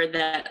 a word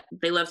that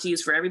they love to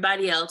use for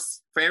everybody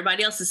else, for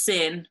everybody else's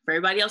sin, for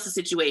everybody else's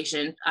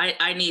situation.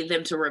 I need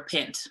them to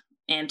repent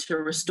and to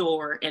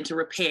restore and to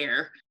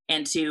repair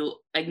and to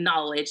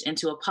acknowledge and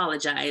to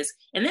apologize,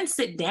 and then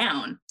sit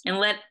down and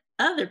let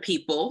other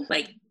people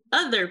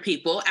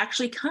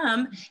actually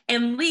come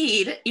and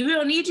lead. We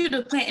don't need you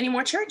to plant any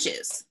more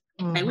churches.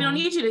 Mm-hmm. Like, we don't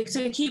need you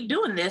to keep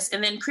doing this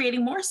and then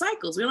creating more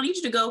cycles. We don't need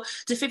you to go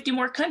to 50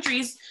 more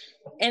countries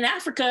in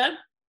Africa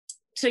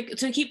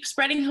to keep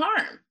spreading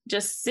harm.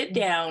 Just sit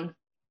down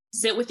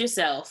sit with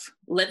yourself,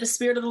 let the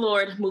Spirit of the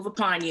Lord move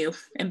upon you,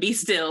 and be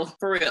still,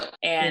 for real.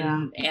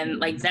 And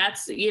like,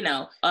 that's,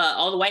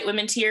 all the white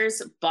women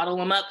tears, bottle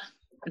them up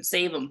and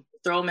save them,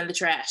 throw them in the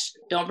trash.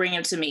 Don't bring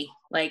them to me.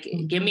 Like,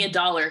 give me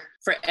 $1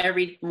 for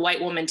every white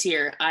woman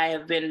tear I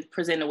have been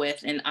presented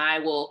with, and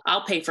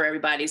I'll pay for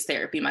everybody's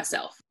therapy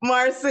myself.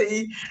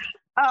 Marcy,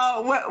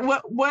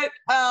 what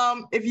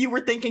if you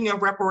were thinking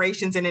of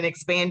reparations in an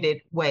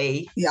expanded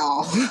way?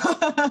 Y'all,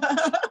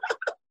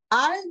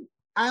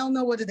 I don't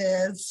know what it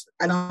is.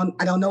 I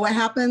don't know what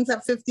happens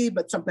at 50,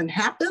 but something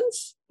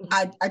happens.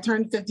 I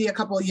turned 50 a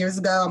couple of years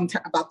ago. I'm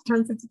about to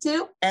turn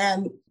 52.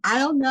 And I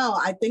don't know.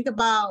 I think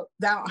about,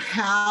 I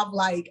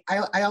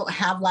don't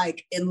have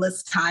like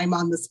endless time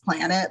on this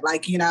planet.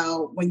 Like,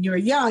 when you're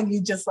young,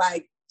 you just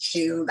like,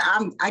 shoot,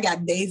 I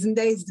got days and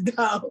days to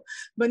go.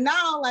 But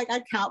now, like,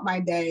 I count my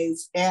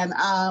days. And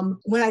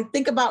when I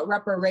think about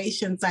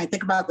reparations, I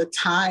think about this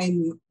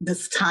time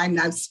that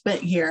I've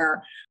spent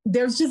here,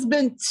 there's just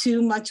been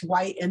too much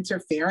white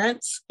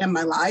interference in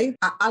my life.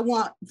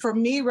 For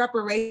me,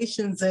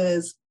 reparations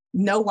is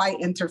no white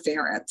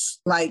interference,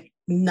 like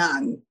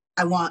none.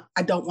 I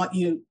don't want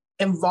you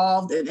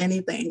involved in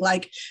anything.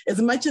 Like, as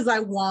much as I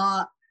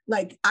want,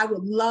 like, I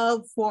would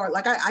love for,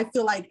 like, I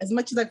feel like, as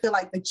much as I feel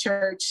like the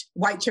church,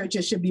 white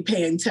churches should be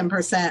paying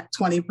 10%,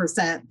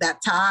 20%, that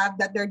tithe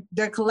that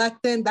they're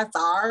collecting, that's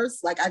ours.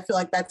 Like, I feel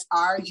like that's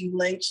ours. You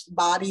lynched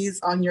bodies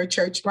on your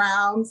church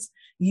grounds.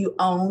 You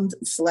owned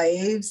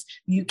slaves.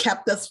 You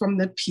kept us from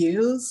the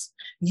pews.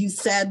 You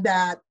said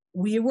that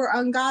we were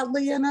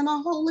ungodly and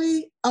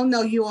unholy. Oh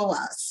no, you owe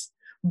us.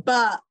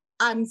 But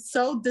I'm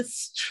so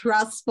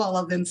distrustful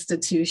of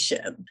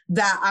institution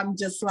that I'm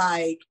just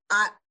like,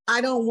 I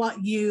don't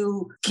want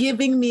you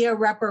giving me a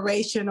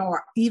reparation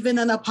or even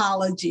an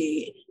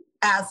apology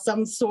as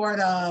some sort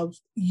of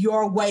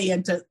your way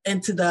into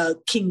the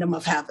kingdom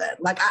of heaven.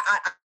 Like,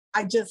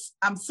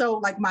 I'm so,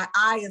 like, my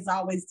eye is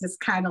always just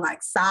kind of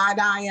like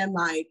side-eyeing,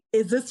 like,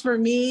 is this for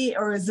me,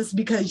 or is this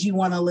because you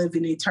want to live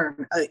in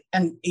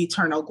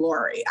eternal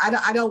glory?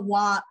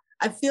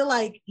 I feel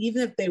like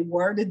even if they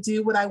were to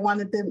do what I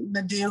wanted them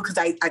to do, because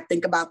I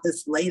think about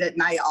this late at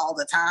night all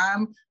the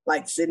time,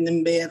 like sitting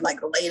in bed, like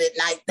late at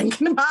night,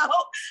 thinking about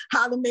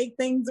how to make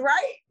things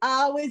right.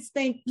 I always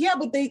think, yeah,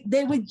 but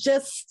they would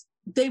just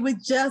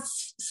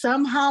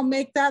somehow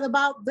make that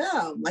about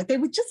them. Like, they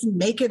would just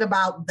make it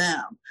about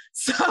them.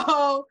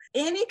 So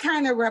any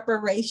kind of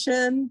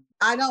reparation,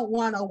 I don't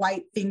want a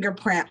white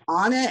fingerprint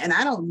on it. And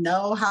I don't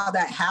know how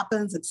that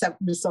happens, except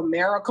there's some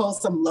miracle,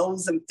 some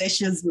loaves and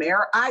fishes.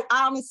 I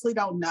honestly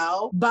don't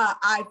know, but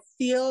I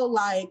feel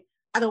like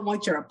I don't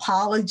want your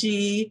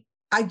apology.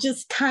 I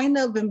just kind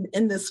of am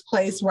in this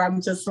place where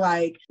I'm just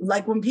like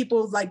when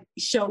people like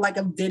show like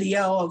a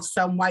video of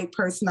some white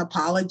person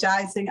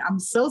apologizing, I'm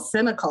so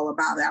cynical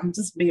about it. I'm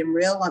just being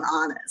real and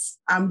honest.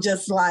 I'm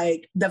just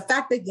like, the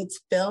fact that it's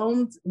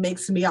filmed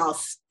makes me all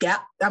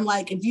skeptical. I'm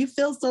like, if you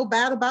feel so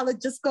bad about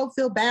it, just go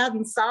feel bad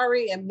and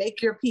sorry and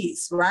make your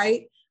peace,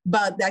 right?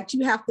 But that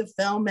you have to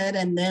film it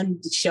and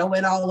then show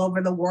it all over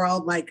the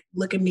world, like,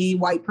 look at me,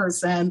 white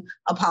person,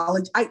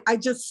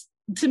 apologize.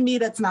 To me,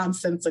 that's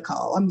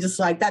nonsensical. I'm just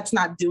like, that's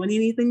not doing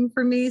anything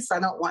for me. So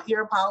I don't want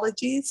your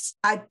apologies.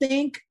 I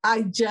think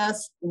I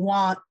just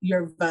want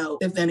your vote,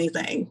 if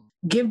anything.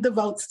 Give the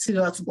votes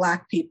to us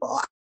Black people.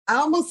 I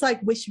almost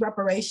like wish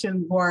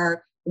reparation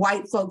were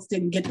white folks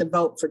didn't get the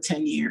vote for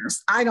 10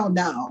 years. I don't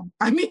know.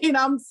 I mean,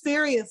 I'm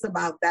serious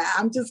about that.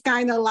 I'm just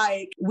kind of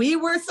like, we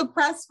were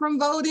suppressed from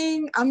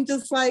voting. I'm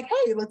just like,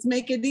 hey, let's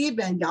make it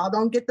even. Y'all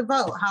don't get the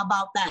vote. How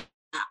about that?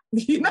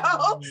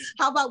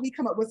 How about we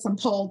come up with some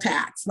poll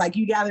tax? Like,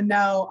 you got to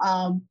know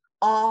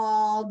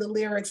all the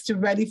lyrics to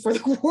Ready for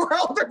the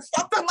World or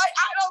something. Like,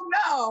 I don't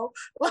know.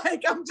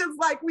 Like, I'm just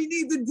like, we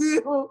need to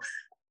do.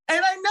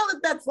 And I know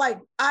that's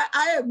like,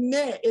 I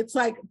admit it's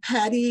like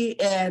petty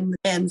and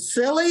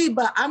silly,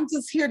 but I'm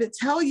just here to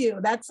tell you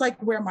that's like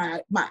where and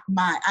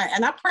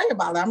I pray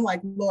about it. I'm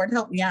like, Lord,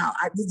 help me out.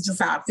 This is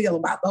just how I feel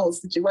about the whole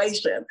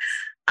situation.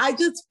 I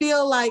just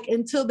feel like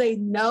until they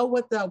know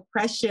what the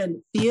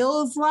oppression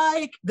feels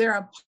like,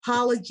 their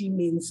apology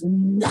means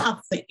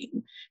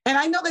nothing. And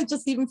I know that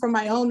just even from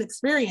my own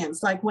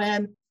experience, like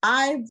when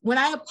I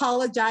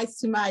apologize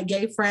to my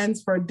gay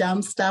friends for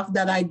dumb stuff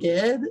that I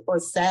did or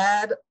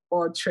said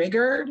or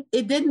triggered,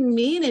 it didn't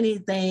mean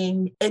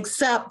anything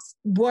except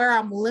where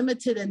I'm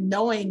limited in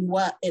knowing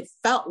what it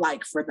felt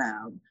like for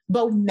them.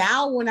 But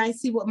now when I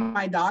see what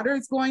my daughter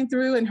is going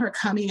through and her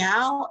coming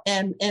out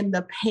and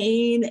the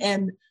pain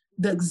and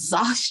the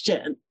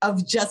exhaustion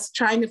of just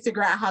trying to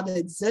figure out how to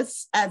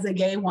exist as a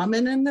gay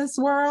woman in this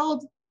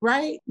world,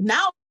 right?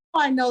 Now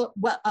I know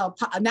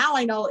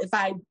if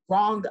I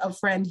wronged a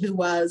friend who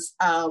was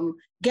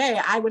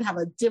gay, I would have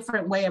a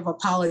different way of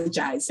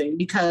apologizing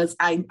because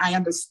I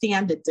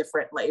understand it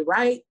differently,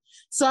 right?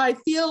 So I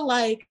feel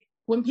like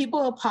when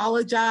people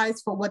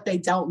apologize for what they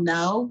don't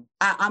know,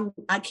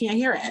 I can't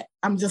hear it.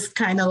 I'm just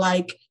kind of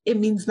like, it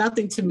means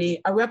nothing to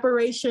me. A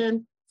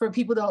reparation for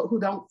people who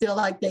don't feel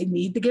like they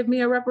need to give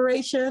me a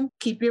reparation,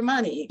 keep your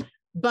money.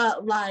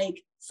 but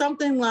like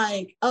something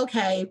like,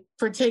 okay,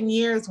 for 10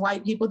 years,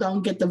 white people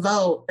don't get to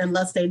vote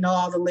unless they know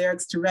all the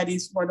lyrics to Ready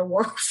for the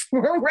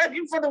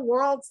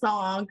World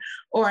song,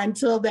 or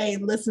until they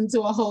listen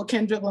to a whole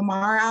Kendrick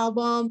Lamar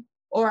album,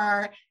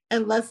 or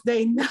unless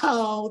they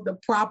know the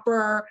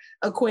proper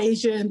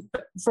equation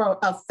for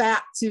a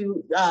fat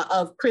to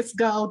of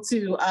Crisco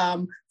to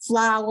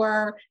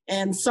flour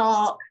and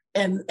salt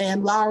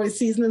and Lowry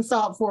seasoning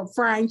salt for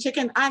frying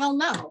chicken. I don't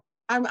know.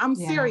 I'm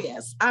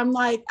serious. I'm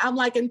like,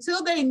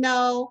 until they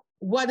know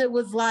what it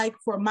was like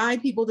for my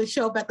people to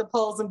show up at the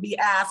polls and be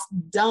asked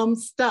dumb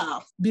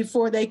stuff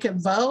before they can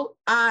vote,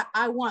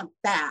 I want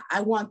that.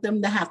 I want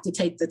them to have to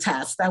take the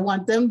test. I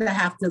want them to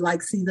have to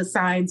like see the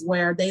signs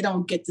where they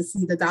don't get to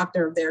see the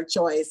doctor of their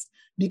choice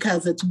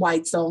because it's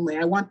whites only.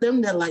 I want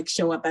them to like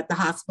show up at the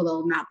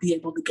hospital and not be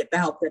able to get the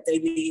help that they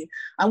need.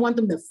 I want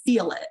them to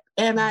feel it.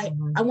 And I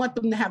want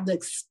them to have the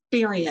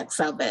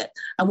experience of it.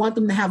 I want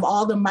them to have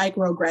all the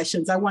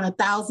microaggressions. I want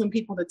 1,000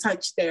 people to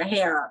touch their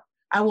hair.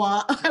 I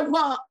want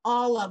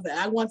all of it.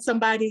 I want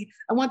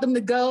them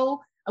to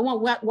go, I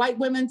want white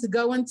women to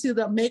go into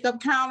the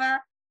makeup counter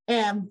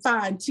and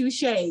find 2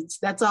 shades.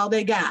 That's all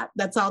they got.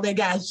 That's all they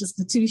got is just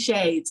the 2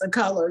 shades of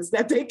colors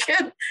that they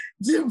can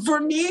do.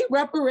 For me,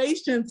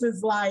 reparations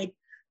is like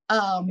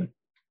a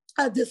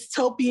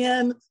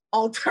dystopian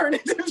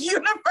alternative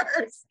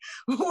universe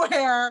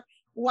where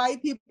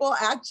white people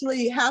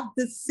actually have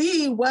to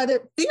see what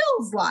it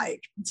feels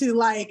like to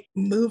like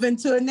move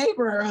into a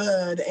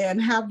neighborhood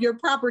and have your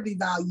property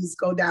values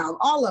go down,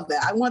 all of it.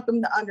 I want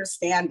them to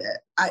understand it.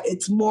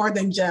 It's more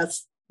than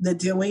just the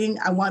doing.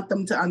 I want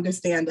them to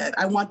understand it.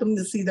 I want them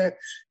to see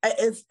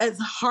it's as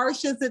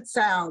harsh as it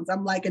sounds.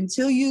 I'm like,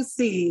 until you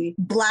see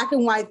black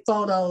and white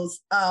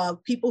photos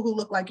of people who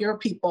look like your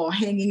people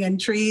hanging in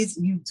trees,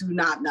 you do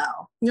not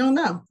know. You don't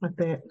know. That's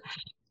it.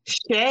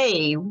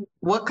 Shay,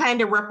 what kind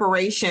of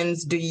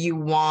reparations do you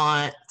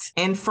want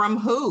and from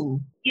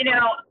who? You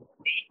know,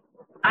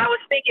 I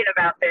was thinking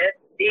about this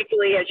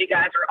deeply as you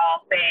guys are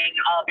all saying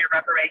all of your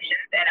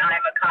reparations, and I'm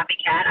a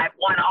copycat. I've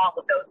won all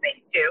of those things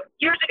too.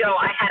 Years ago,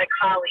 I had a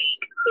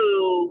colleague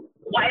who,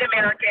 white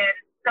American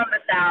from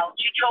the South,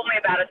 she told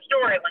me about a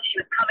story when she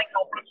was coming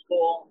home from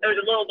school. There was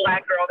a little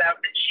black girl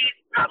she's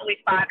probably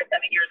 5 to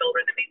 7 years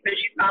older than me, so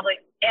she's probably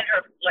in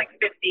her like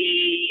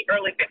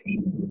early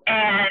 50s.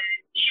 And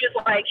she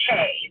was like,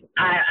 hey,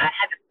 I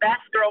had the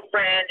best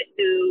girlfriend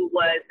who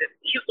was this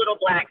cute little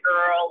black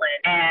girl,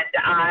 and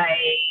I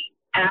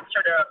asked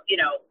her to,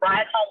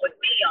 ride home with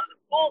me on the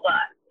school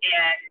bus,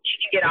 and she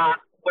can get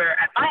off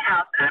at my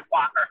house, and I'd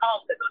walk her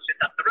home because it was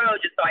just up the road,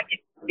 just so I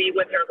could be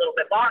with her a little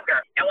bit longer.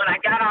 And when I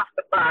got off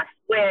the bus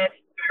with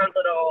her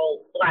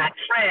little black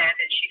friend,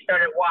 and she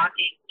started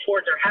walking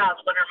towards her house,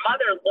 when her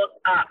mother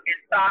looked up and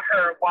saw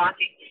her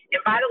walking,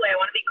 and by the way, I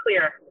want to be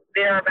clear,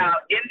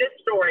 in this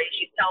story,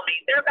 she's telling me,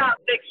 they're about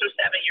 6 or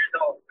 7 years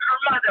old. Her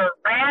mother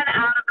ran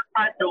out of the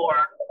front door,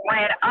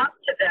 ran up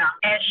to them,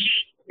 and she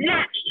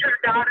snatched her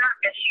daughter,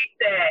 and she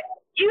said,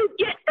 you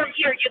get from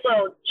here, you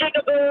little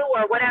jigaboo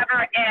or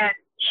whatever, and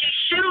she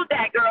shooed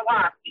that girl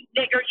off. You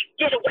nigger, you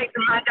get away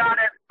from my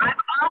daughter. I've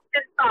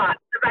often thought,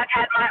 because I've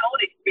had my own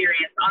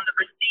experience on the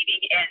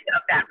receiving end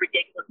of that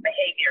ridiculous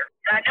behavior,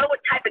 and I know what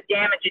type of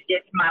damage it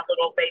did to my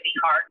little baby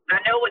heart. I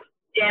know what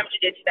damage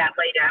it did to that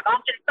lady. I've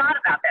often thought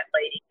about that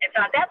lady and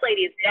thought that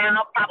lady is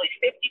now probably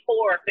 54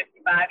 or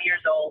 55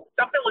 years old.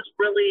 Something was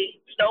really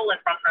stolen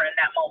from her in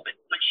that moment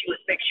when she was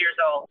 6 years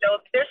old.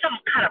 So if there's some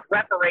kind of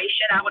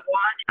reparation I would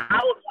want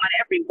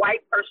every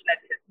white person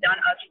that has done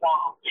us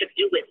wrong to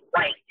do it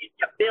right,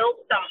 to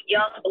build some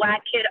young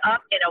black kid up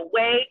in a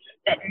way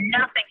that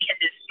nothing can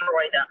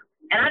destroy them.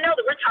 And I know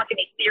that we're talking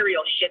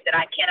ethereal shit that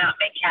I cannot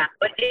make happen,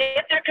 but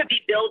if there could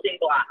be building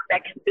blocks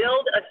that can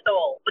build a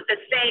soul with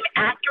the same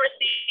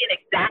accuracy and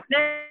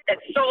exactness that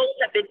souls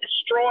have been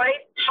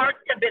destroyed, hearts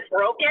have been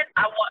broken,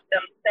 I want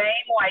them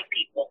same white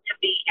people to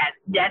be as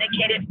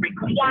dedicated,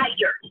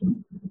 required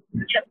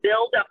to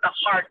build up the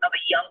heart of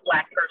a young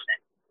black person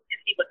and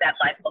see what that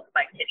life looks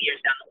like 10 years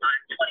down the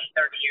line, 20,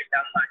 30 years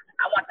down the line.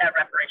 I want that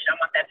reparation. I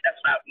want that. That's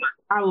what I want.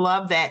 I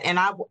love that. And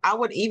I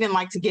would even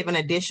like to give an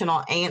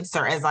additional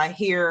answer as I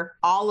hear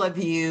all of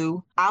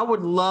you. I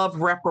would love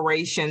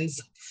reparations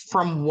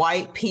from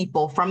white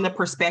people from the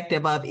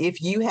perspective of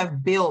if you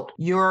have built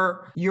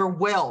your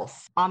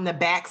wealth on the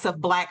backs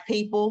of Black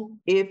people,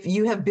 if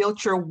you have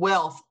built your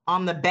wealth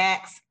on the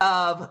backs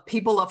of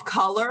people of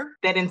color,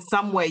 that in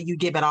some way you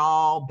give it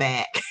all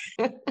back.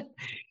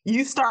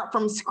 You start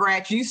from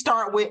scratch. You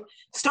start with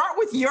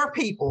your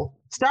people.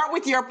 Start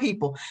with your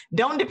people.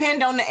 Don't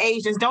depend on the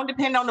Asians. Don't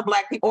depend on the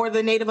Black people or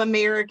the Native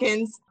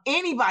Americans.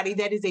 Anybody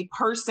that is a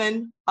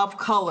person of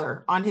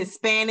color, on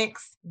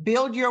Hispanics,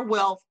 build your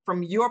wealth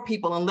from your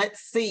people and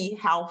let's see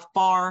how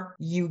far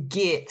you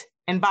get.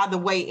 And by the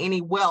way, any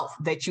wealth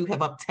that you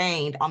have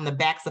obtained on the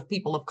backs of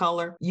people of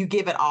color, you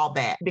give it all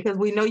back because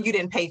we know you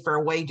didn't pay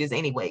for wages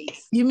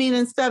anyways. You mean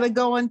instead of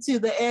going to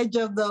the edge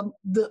of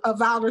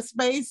of outer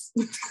space?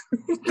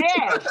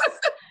 Yes.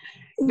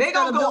 They're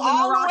going to go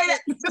all the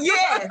way to,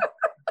 yes.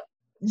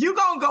 You're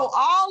going to go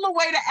all the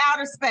way to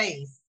outer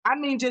space I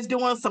mean, just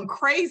doing some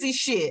crazy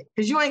shit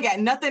because you ain't got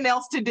nothing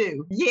else to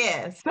do.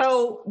 Yeah.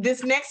 So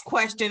this next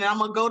question, and I'm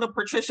going to go to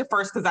Patricia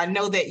first because I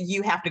know that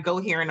you have to go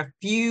here in a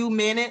few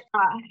minutes.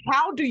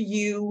 How do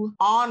you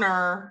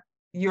honor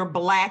your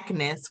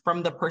Blackness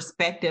from the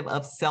perspective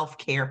of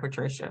self-care,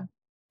 Patricia?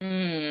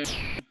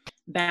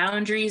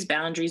 Boundaries,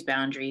 boundaries,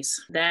 boundaries.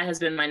 That has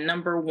been my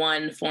number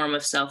one form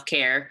of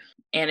self-care.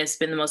 And it's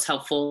been the most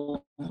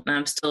helpful.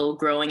 I'm still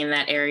growing in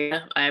that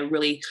area. I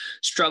really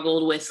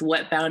struggled with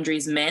what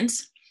boundaries meant.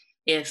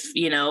 If,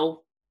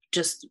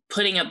 just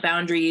putting up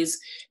boundaries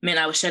meant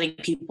I was shutting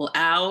people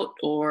out,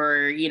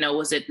 or,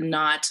 was it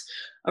not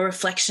a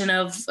reflection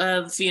of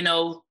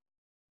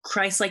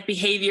Christ-like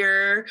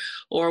behavior,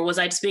 or was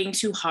I just being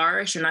too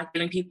harsh or not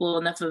giving people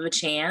enough of a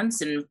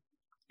chance? And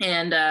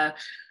that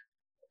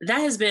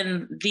has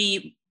been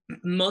the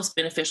most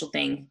beneficial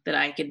thing that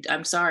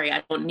I'm sorry,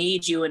 I don't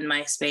need you in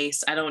my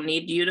space. I don't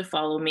need you to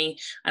follow me.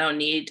 I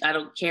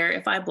don't care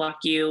if I block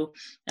you.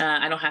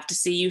 I don't have to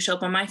see you show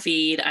up on my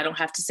feed. I don't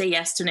have to say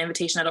yes to an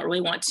invitation I don't really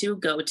want to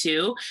go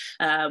to.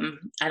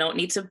 I don't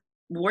need to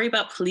worry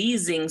about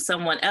pleasing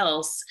someone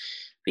else,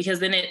 because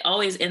then it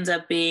always ends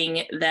up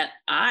being that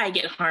I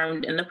get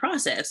harmed in the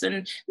process.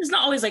 And it's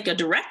not always like a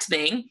direct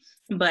thing,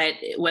 but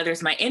whether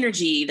it's my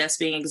energy that's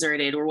being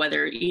exerted, or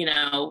whether,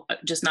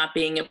 just not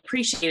being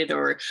appreciated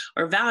or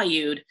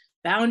valued,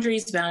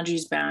 boundaries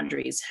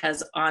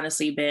has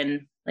honestly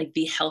been like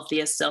the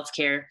healthiest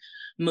self-care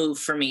move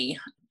for me.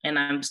 And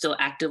I'm still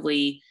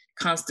actively,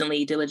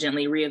 constantly,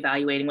 diligently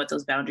reevaluating what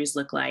those boundaries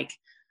look like.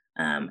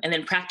 And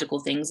then practical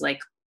things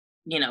like,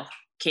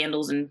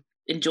 candles and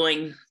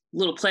enjoying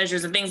little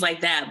pleasures and things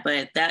like that.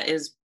 But that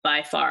is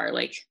by far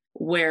like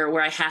where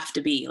I have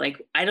to be.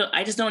 Like,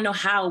 I just don't know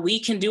how we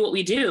can do what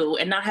we do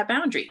and not have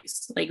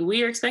boundaries. Like,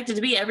 we are expected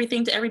to be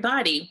everything to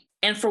everybody.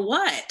 And for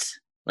what?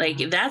 Like,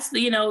 that's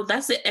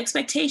the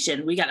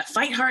expectation. We got to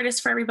fight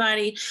hardest for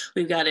everybody.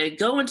 We've got to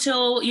go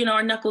until,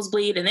 our knuckles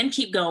bleed and then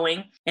keep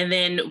going. And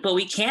then, but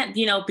we can't,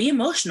 be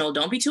emotional.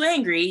 Don't be too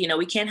angry.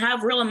 We can't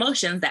have real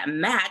emotions that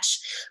match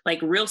like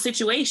real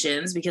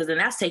situations, because then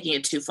that's taking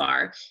it too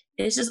far.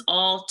 It's just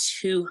all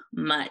too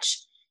much.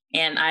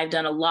 And I've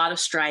done a lot of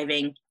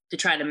striving to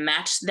try to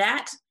match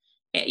that.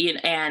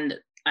 And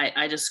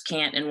I just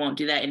can't and won't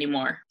do that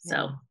anymore.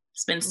 So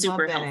it's been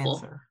super helpful.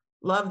 Answer.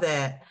 Love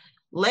that.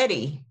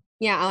 Letty.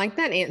 Yeah, I like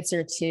that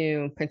answer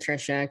too,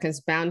 Patricia, because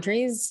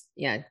boundaries,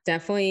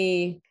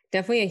 definitely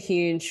a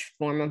huge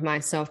form of my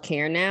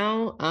self-care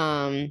now.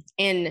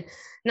 And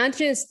not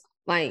just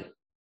like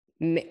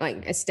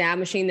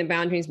establishing the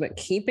boundaries, but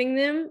keeping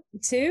them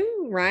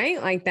too,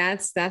 right? Like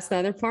that's the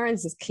other part,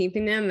 is just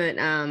keeping them.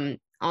 And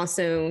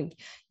also,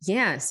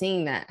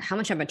 seeing that how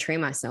much I betray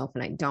myself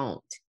when I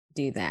don't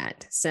do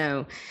that.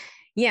 So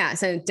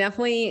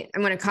definitely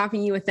I'm going to copy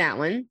you with that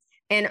one.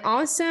 And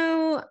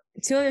also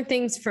 2 other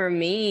things for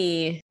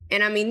me,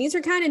 and I mean, these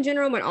are kind of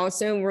general, but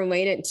also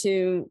related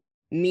to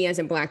me as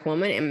a Black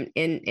woman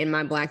and in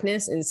my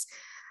Blackness, is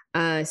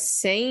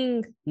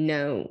saying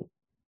no,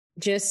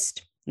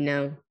 just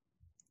no.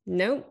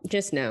 Nope,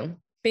 just no.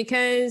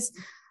 Because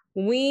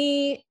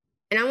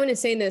and I want to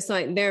say this,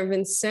 like, there have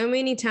been so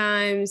many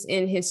times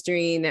in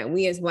history that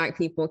we as Black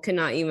people could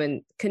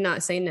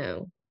not say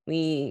no.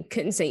 We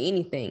couldn't say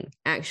anything,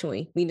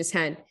 actually.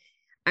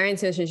 Our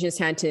ancestors just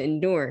had to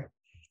endure,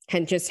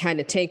 had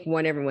to take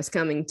whatever was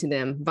coming to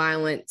them,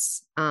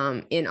 violence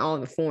in all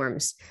the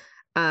forms.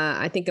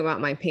 I think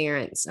about my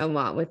parents a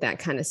lot with that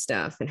kind of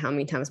stuff, and how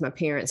many times my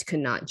parents could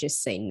not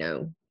just say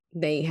no.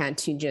 They had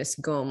to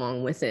just go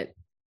along with it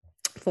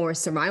for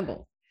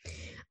survival.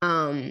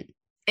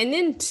 And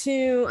then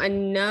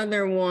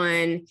another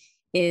one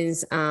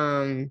is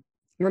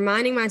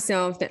reminding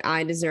myself that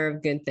I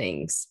deserve good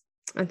things.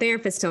 A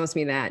therapist tells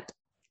me that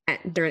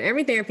during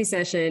every therapy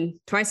session,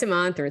 twice a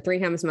month or 3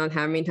 times a month,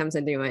 however many times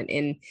I do it.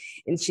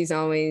 And she's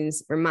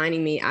always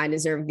reminding me I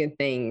deserve good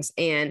things.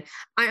 And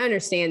I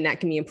understand that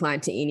can be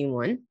applied to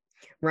anyone,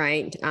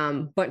 right?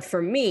 But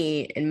for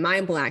me and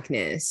my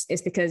Blackness,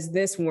 it's because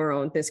this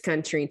world, this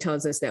country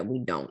tells us that we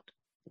don't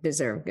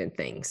deserve good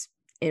things.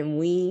 And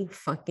we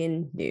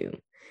fucking do,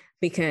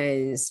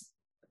 because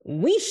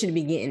we should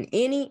be getting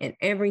any and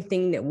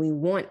everything that we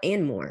want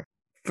and more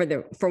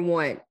for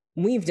what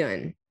we've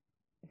done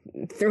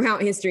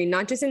throughout history,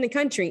 not just in the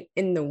country,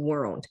 in the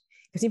world.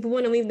 Because people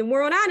want to leave the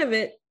world out of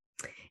it.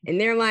 And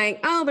they're like,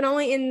 oh, but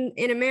only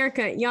in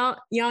America. Y'all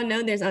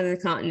know there's other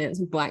continents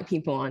with Black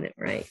people on it,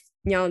 right?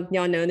 Y'all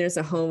know there's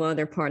a whole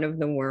other part of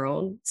the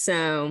world.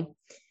 So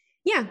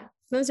yeah,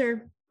 those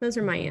are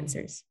my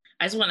answers.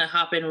 I just want to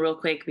hop in real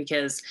quick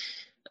because,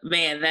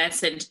 man,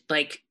 that's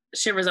like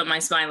shivers up my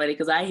spine, Letty,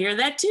 because I hear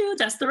that too.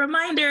 That's the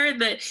reminder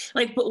that,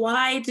 like, but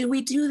why do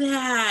we do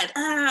that?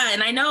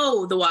 And I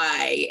know the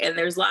why, and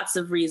there's lots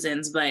of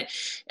reasons, but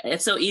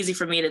it's so easy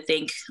for me to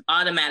think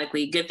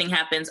automatically, good thing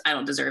happens, I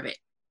don't deserve it.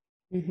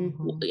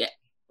 Mm-hmm.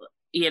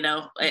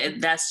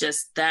 That's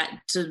just that,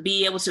 to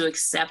be able to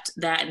accept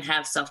that and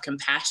have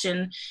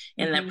self-compassion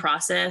in that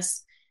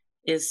process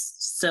is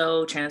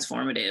so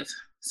transformative.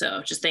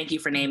 So just thank you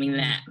for naming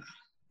that.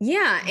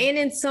 Yeah. And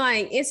it's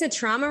like, it's a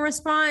trauma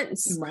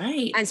response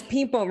Right. as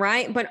people,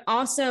 right? But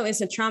also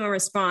it's a trauma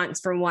response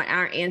from what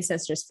our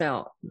ancestors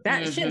felt.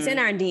 That shit's in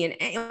our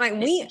DNA. Like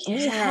we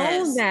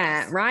hold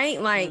that,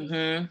 right? Like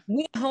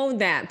we hold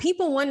that.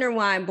 People wonder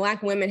why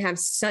Black women have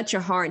such a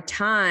hard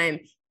time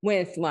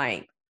with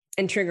like,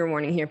 and trigger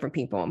warning here for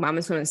people. I'm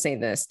just going to say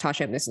this,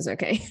 Tasha, if this is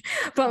okay,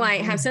 but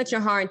like have such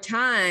a hard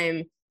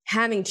time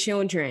having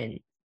children,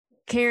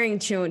 carrying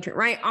children,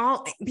 right?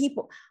 All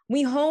people,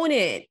 we hold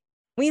it.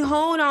 We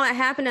hold all that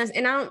happened to us.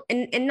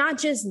 And not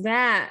just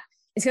that,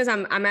 it's because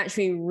I'm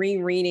actually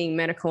rereading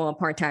Medical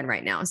Apartheid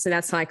right now. So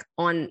that's like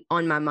on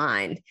my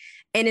mind.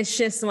 And it's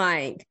just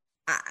like,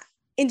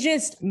 it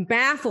just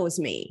baffles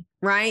me,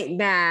 right?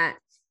 That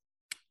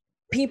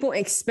people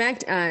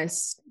expect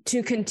us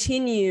to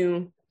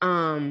continue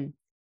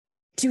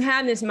to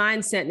have this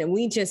mindset that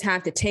we just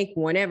have to take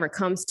whatever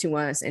comes to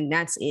us and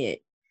that's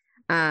it.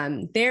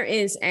 There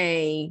is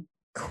a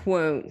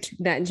quote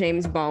that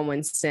James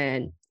Baldwin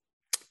said.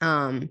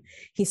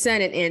 He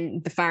said it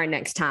in The Fire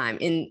Next Time.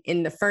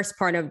 In the first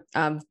part of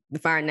The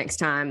Fire Next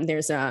Time,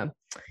 it's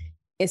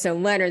a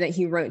letter that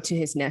he wrote to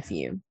his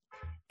nephew.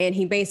 And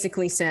he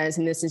basically says,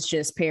 and this is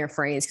just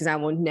paraphrase because I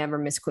will never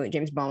misquote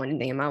James Baldwin a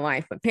day in my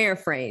life, but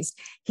paraphrase,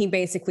 he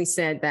basically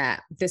said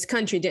that this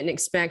country didn't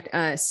expect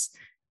us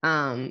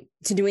to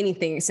do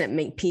anything except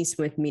make peace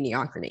with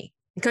mediocrity.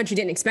 The country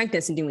didn't expect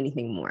us to do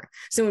anything more.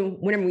 So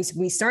whenever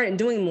we started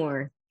doing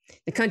more,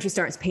 the country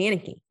starts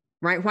panicking.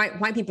 Right?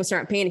 White people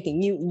start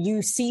panicking.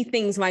 You see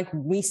things like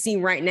we see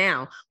right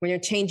now when they're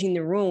changing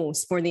the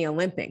rules for the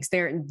Olympics.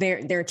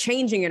 They're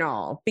changing it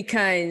all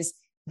because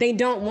they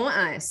don't want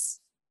us.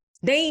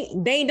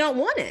 They don't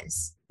want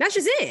us. That's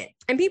just it.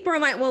 And people are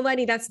like, well,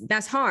 Letty,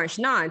 that's harsh.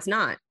 Nah, it's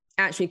not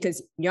actually,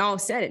 because y'all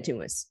said it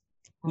to us.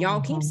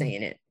 Y'all keep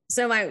saying it.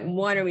 So like,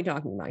 what are we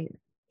talking about here?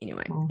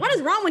 Anyway, what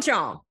is wrong with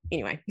y'all?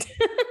 Anyway.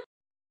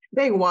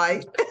 They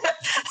white.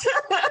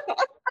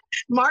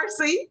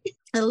 Marcy.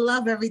 I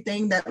love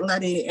everything that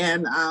Letty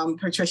and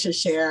Patricia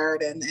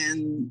shared.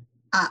 And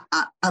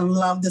I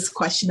love this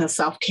question of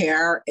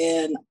self-care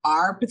in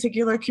our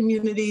particular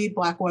community,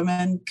 Black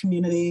women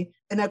community.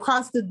 And I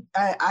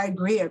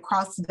agree,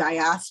 across the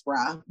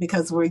diaspora,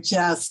 because we're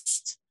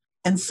just,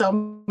 in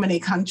so many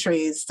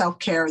countries,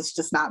 self-care is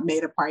just not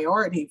made a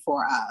priority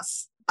for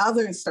us.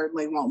 Others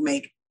certainly won't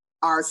make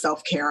our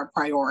self-care a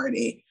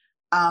priority.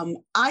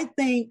 I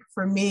think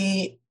for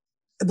me,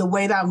 the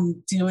way that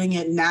I'm doing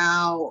it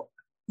now,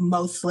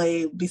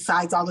 mostly,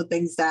 besides all the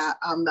things that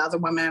the other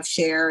women have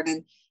shared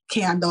and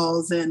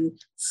candles and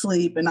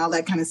sleep and all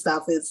that kind of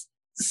stuff, is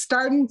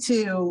starting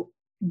to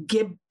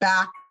get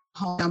back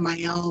home on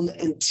my own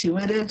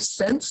intuitive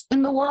sense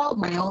in the world,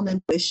 my own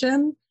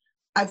intuition.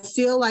 I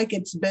feel like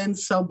it's been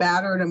so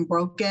battered and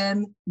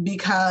broken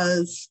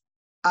because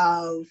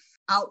of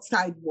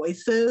outside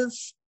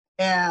voices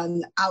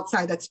and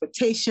outside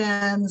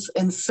expectations.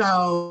 And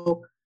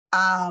so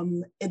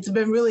it's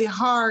been really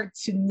hard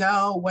to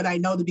know what I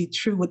know to be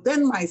true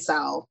within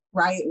myself,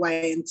 right? What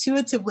I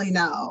intuitively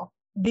know,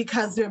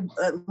 because there,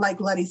 like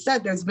Letty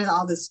said, there's been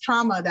all this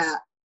trauma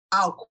that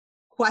I'll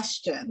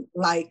question,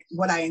 like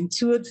what I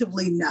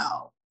intuitively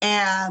know.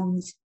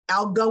 And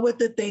I'll go with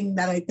the thing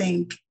that I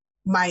think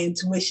my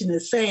intuition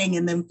is saying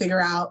and then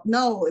figure out,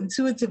 no,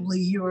 intuitively,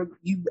 you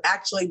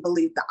actually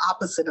believe the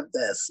opposite of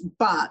this.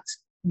 But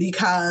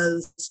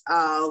because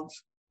of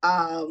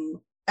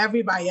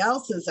everybody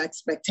else's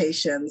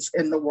expectations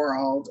in the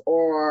world,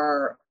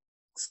 or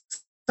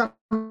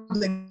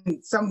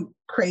some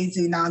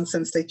crazy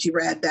nonsense that you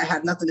read that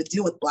had nothing to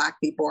do with Black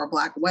people or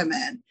Black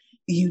women,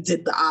 you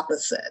did the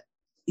opposite,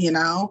 you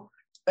know?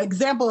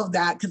 Example of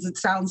that, because it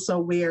sounds so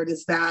weird,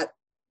 is that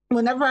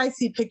whenever I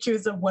see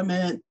pictures of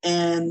women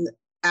in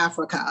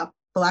Africa,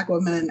 Black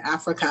women in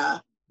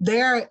Africa,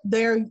 they're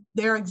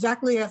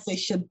exactly as they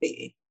should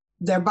be.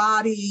 Their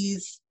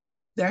bodies,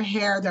 their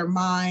hair, their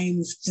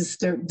minds,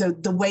 just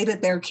the way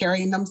that they're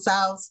carrying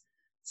themselves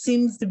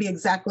seems to be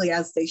exactly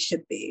as they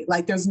should be.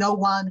 Like there's no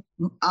one,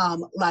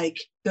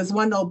 there's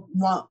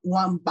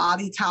one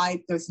body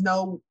type. There's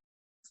no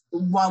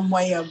one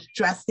way of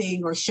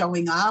dressing or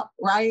showing up,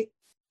 right?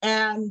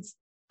 And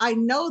I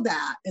know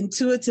that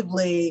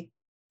intuitively,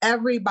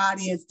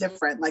 everybody is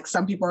different. Like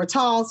some people are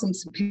tall, some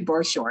people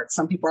are short,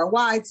 some people are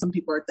wide, some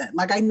people are thin.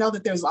 Like I know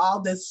that there's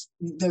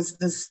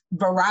this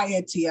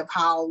variety of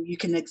how you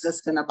can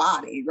exist in a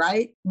body,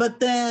 right? But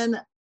then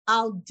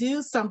I'll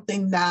do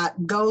something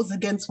that goes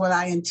against what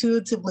I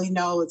intuitively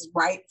know is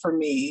right for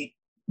me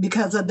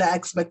because of the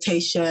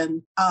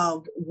expectation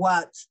of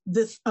what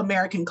this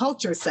American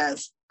culture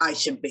says I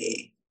should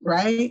be,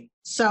 right?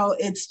 So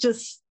it's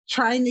just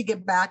trying to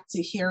get back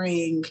to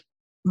hearing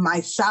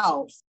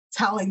myself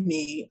telling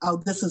me,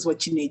 oh, this is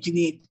what you need.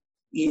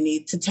 You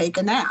need to take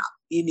a nap.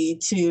 You need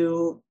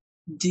to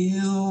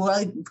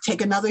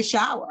take another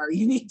shower.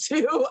 You need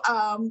to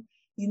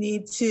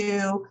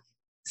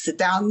sit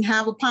down and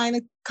have a pint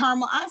of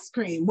caramel ice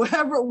cream,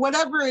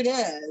 whatever it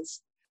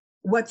is.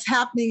 What's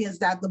happening is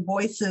that the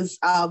voices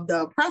of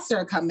the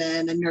oppressor come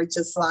in and they're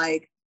just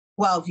like,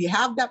 well, if you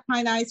have that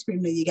pint ice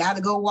cream, then you got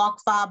to go walk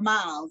 5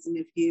 miles. And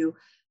if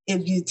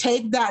you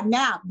take that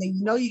nap, then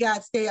you know you got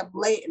to stay up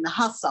late and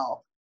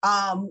hustle.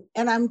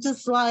 And I'm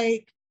just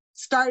like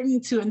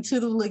starting to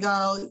intuitively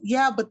go,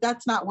 yeah, but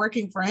that's not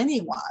working for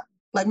anyone.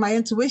 Like my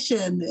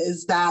intuition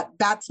is that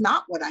that's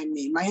not what I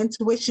need. My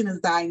intuition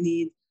is that I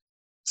need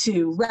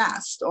to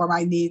rest, or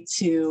I need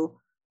to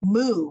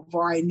move,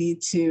 or I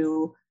need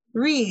to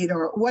read,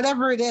 or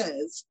whatever it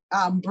is,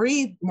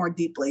 breathe more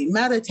deeply,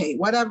 meditate,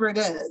 whatever it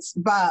is.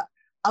 But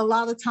a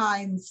lot of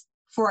times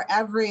for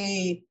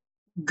every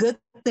good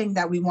thing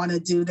that we want to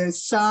do,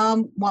 there's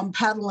someone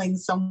peddling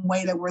some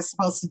way that we're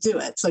supposed to do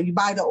it. So you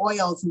buy the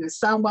oils and there's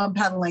someone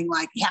peddling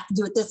like, you have to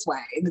do it this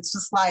way. And it's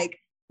just like,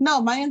 no,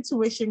 my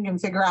intuition can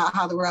figure out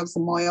how to rub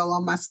some oil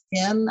on my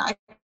skin. I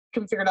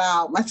can figure it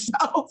out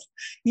myself.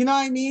 You know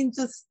what I mean?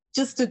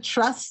 Just to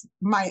trust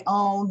my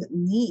own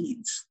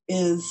needs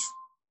is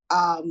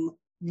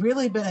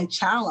really been a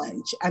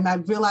challenge. And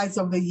I've realized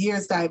over the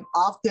years that I've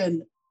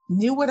often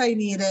knew what I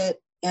needed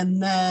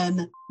and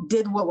then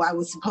did what I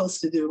was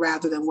supposed to do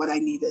rather than what I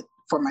needed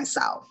for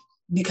myself.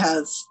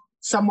 Because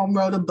someone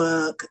wrote a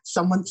book,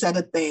 someone said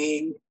a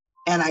thing,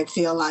 and I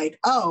feel like,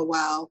 oh,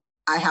 well,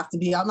 I have to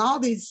be on all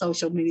these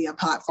social media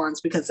platforms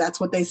because that's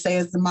what they say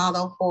is the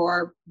model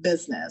for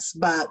business.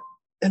 But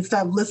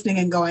instead of listening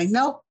and going,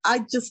 nope, I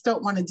just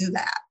don't want to do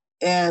that.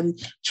 And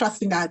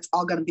trusting that it's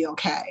all going to be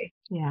okay.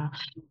 Yeah,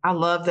 I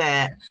love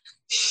that.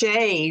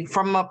 Shay,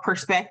 from a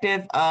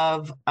perspective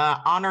of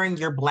honoring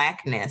your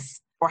Blackness,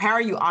 or how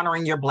are you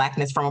honoring your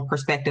Blackness from a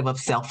perspective of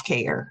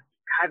self-care?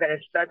 God, that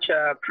is such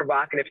a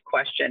provocative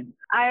question.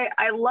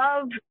 I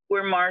love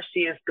where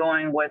Marcy is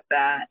going with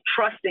that,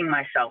 trusting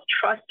myself,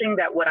 trusting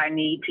that what I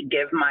need to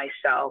give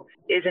myself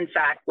is in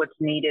fact what's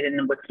needed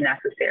and what's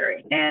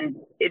necessary. And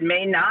it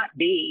may not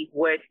be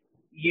what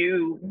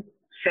you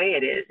say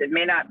it is. It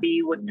may not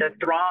be what the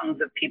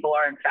throngs of people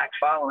are in fact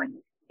following.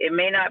 It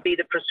may not be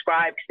the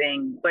prescribed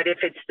thing, but if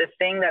it's the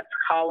thing that's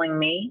calling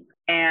me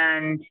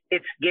and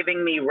it's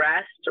giving me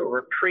rest or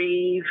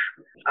reprieve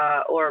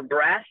or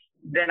breath,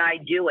 then I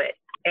do it.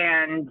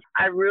 And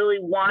I really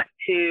want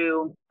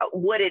to,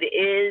 what it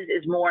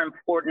is more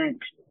important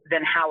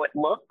than how it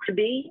looked to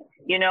be.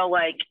 You know,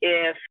 like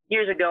if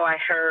years ago I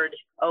heard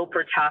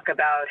Oprah talk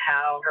about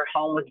how her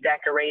home was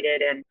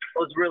decorated and it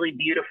was really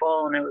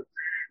beautiful and it was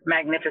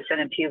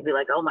magnificent, and people be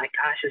like, oh my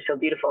gosh, it's so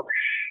beautiful.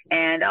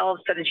 And all of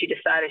a sudden she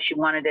decided she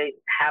wanted to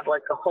have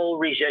like a whole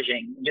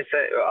rejudging, just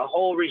a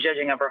whole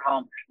rejudging of her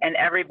home. And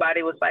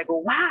everybody was like,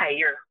 well, why?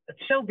 It's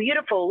so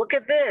beautiful. Look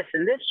at this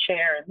and this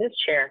chair and this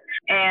chair.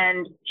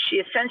 And she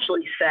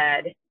essentially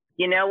said,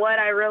 you know what?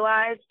 I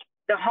realized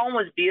the home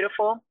was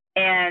beautiful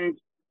and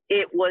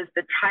it was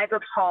the type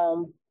of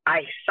home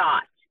I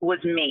thought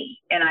was me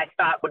and I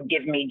thought would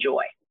give me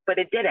joy, but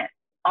it didn't.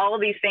 All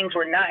of these things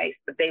were nice,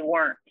 but they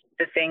weren't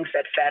the things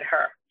that fed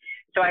her.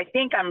 So I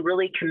think I'm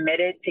really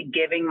committed to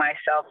giving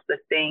myself the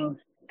things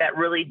that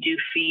really do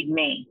feed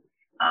me.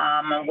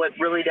 And what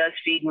really does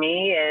feed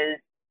me is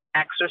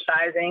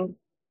exercising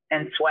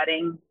and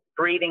sweating,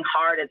 breathing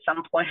hard at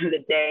some point of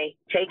the day,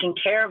 taking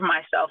care of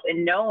myself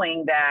and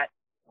knowing that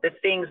the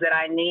things that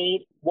I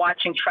need,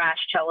 watching trash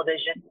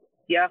television.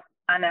 Yep,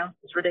 I know,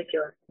 it's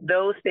ridiculous.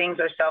 Those things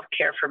are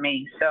self-care for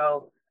me.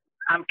 So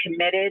I'm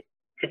committed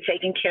to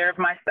taking care of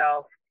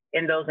myself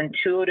in those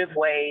intuitive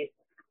ways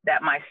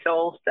that my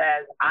soul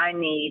says I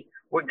need,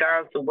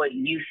 regardless of what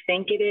you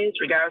think it is,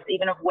 regardless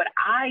even of what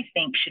I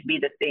think should be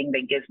the thing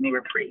that gives me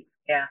reprieve.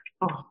 Yeah.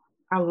 Oh,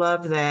 I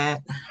love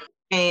that.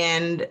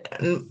 And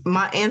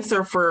my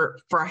answer for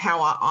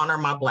how I honor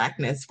my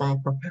Blackness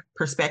from a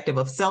perspective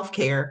of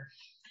self-care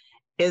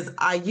is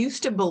I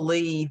used to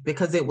believe,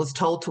 because it was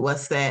told to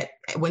us that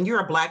when you're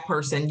a Black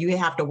person, you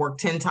have to work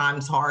 10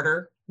 times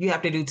harder. You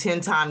have to do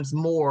 10 times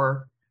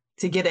more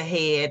to get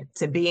ahead,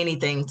 to be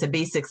anything, to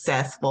be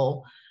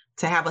successful,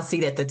 to have a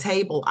seat at the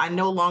table. I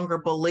no longer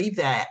believe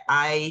that.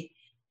 I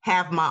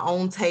have my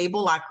own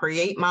table. I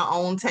create my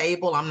own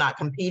table. I'm not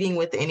competing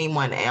with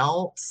anyone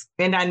else.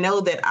 And I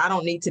know that I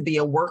don't need to be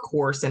a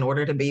workhorse in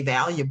order to be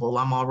valuable.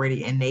 I'm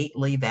already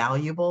innately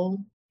valuable.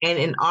 And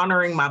in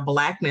honoring my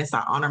Blackness,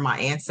 I honor my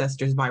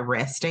ancestors by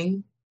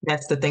resting.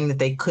 That's the thing that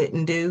they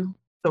couldn't do.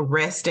 So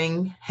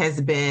resting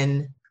has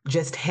been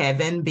just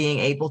heaven, being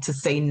able to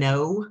say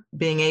no,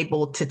 being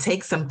able to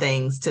take some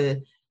things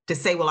to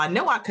say, well, I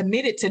know I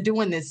committed to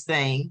doing this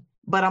thing,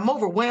 but I'm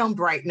overwhelmed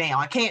right now.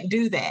 I can't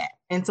do that.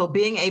 And so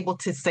being able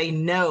to say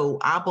no,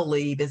 I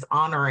believe, is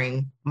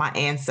honoring my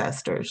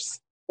ancestors.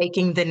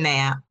 Taking the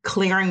nap,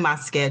 clearing my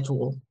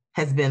schedule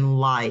has been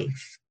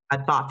life. I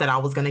thought that I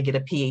was going to get a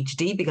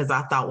PhD because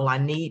I thought, well, I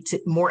need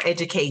more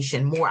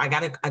education, more. I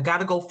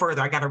gotta go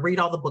further. I got to read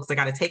all the books. I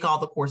got to take all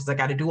the courses. I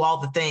got to do all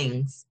the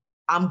things.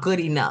 I'm good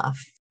enough.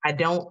 I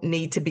don't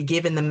need to be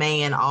giving the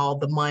man all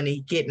the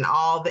money, getting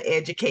all the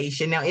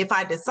education. Now, if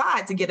I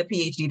decide to get a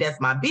PhD, that's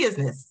my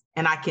business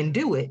and I can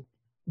do it,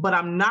 but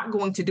I'm not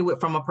going to do it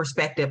from a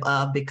perspective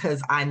of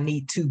because I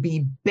need to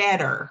be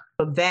better.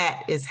 So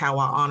that is how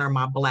I honor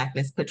my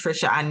Blackness.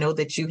 Patricia, I know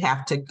that you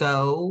have to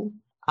go.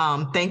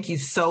 Thank you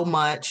so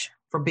much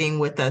for being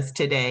with us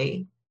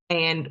today.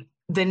 And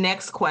the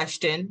next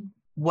question,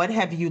 what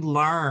have you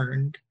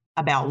learned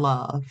about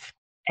love?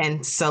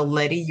 And so,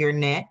 Letty, you're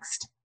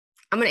next.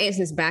 I'm going to answer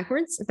this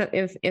backwards,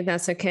 if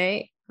that's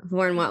okay. I've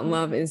learned what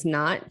love is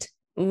not.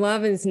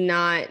 Love is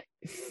not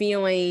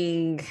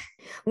feeling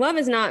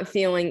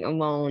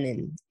alone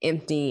and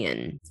empty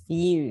and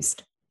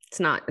used. It's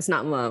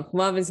not love.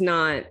 Love is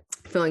not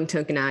feeling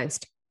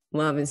tokenized.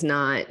 Love is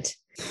not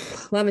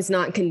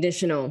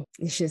conditional.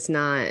 It's just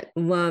not.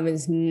 Love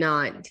is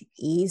not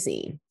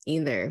easy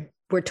either.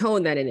 We're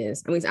told that it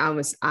is. At least I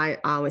always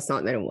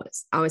thought that it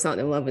was. I always thought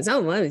that love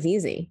is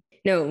easy.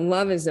 No,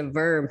 love is a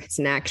verb. It's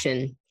an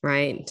action,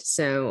 right?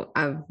 So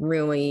I've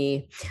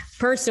really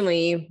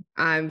personally,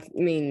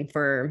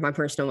 for my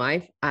personal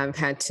life, I've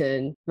had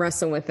to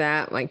wrestle with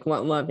that, like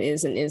what love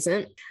is and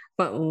isn't.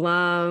 But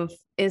love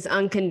is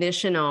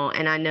unconditional.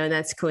 And I know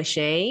that's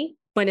cliche,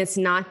 but it's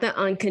not the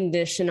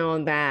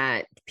unconditional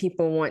that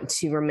people want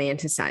to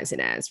romanticize it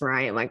as,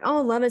 right? Like,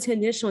 oh, love is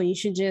conditional. You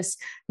should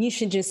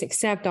just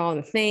accept all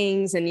the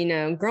things.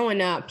 And,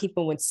 growing up,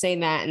 people would say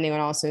that, and they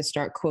would also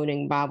start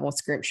quoting Bible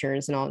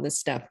scriptures and all this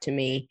stuff to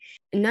me.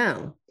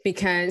 No,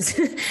 because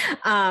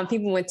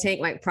people would take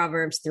like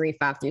Proverbs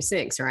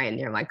 3:5-6, right? And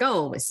they're like,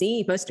 oh, but see,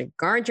 you're supposed to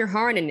guard your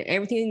heart and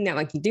everything that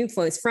like you do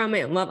flows from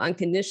it, love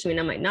unconditionally.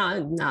 And I'm like,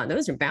 no,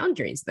 those are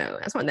boundaries though.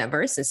 That's what that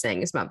verse is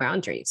saying. It's about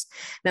boundaries.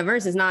 That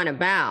verse is not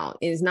about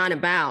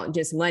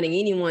just letting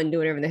anyone do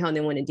whatever the hell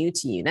they want to do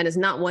to you. That is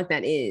not what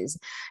that is.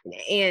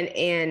 And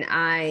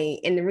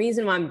the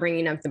reason why I'm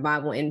bringing up the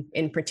Bible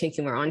in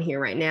particular on here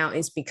right now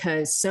is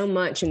because so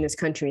much in this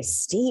country is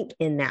steeped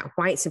in that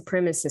white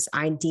supremacist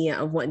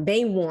idea of what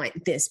they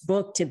want this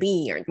book to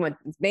be or what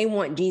they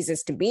want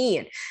Jesus to be.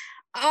 And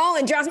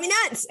it drives me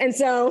nuts. And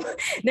so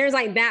there's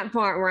like that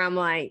part where I'm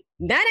like,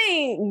 that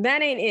ain't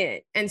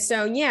it. And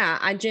so, yeah,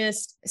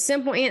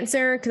 simple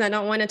answer, because I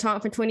don't want to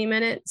talk for 20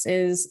 minutes,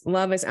 is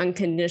love is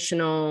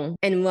unconditional,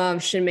 and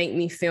love should make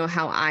me feel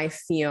how I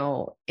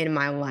feel in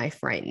my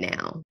life right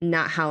now,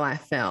 not how I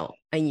felt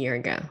a year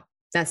ago.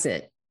 That's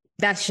it.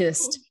 That's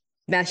just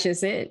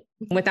it,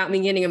 without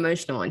me getting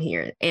emotional on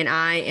here. And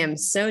I am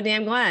so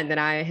damn glad that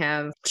I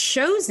have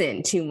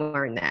chosen to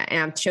learn that.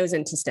 And I've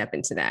chosen to step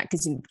into that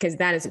because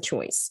that is a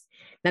choice.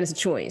 That is a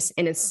choice.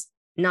 And it's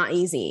not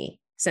easy.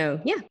 So,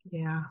 yeah.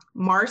 Yeah.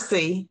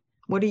 Marcy,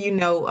 what do you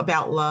know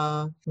about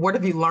love? What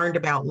have you learned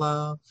about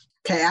love?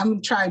 Okay.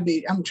 I'm trying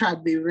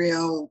to be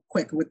real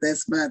quick with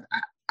this, but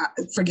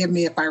forgive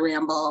me if I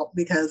ramble,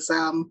 because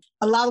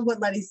a lot of what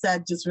Letty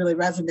said just really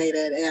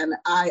resonated. And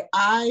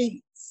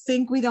I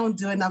think we don't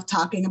do enough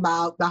talking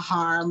about the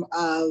harm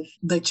of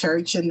the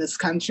church in this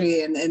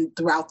country and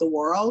throughout the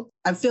world.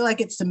 I feel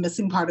like it's the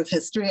missing part of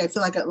history. I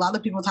feel like a lot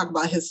of people talk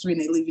about history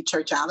and they leave the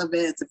church out of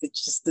it as if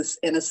it's just this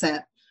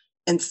innocent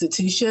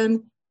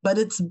institution, but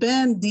it's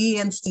been the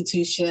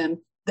institution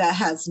that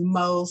has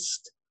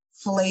most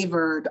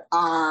flavored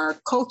our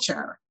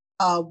culture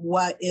of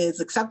what is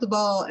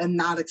acceptable and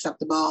not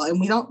acceptable. And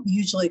we don't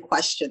usually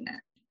question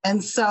it.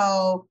 And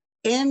so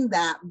in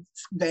that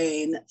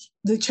vein,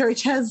 the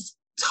church has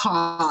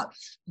taught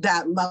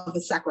that love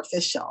is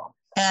sacrificial.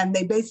 And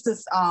they base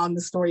this on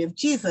the story of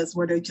Jesus,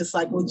 where they're just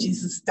like, well,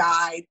 Jesus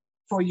died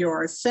for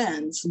your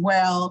sins.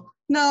 Well,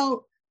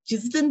 no,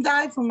 Jesus didn't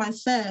die for my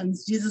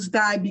sins. Jesus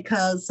died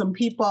because some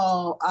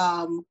people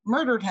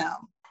murdered him.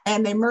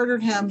 And they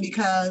murdered him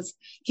because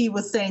he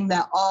was saying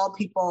that all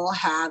people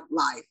had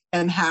life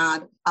and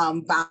had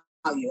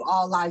value.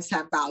 All lives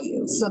have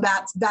value. So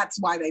that's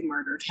why they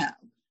murdered him.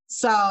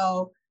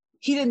 So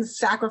he didn't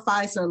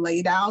sacrifice or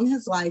lay down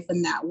his life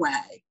in that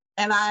way.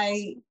 And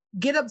I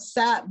get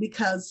upset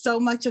because so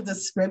much of the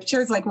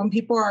scriptures, like when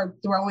people are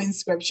throwing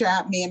scripture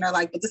at me and they're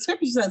like, but the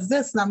scripture says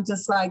this, and I'm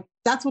just like,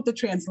 that's what the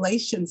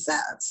translation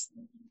says.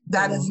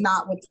 That is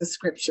not what the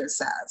scripture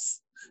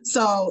says.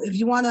 So if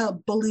you want to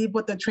believe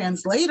what the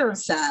translator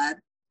said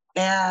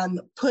and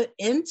put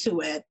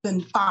into it,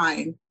 then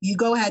fine. You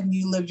go ahead and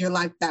you live your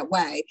life that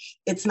way.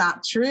 It's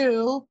not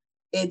true.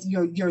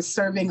 You're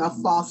serving a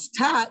false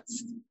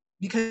text,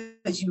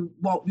 because you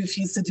won't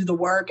refuse to do the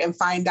work and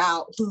find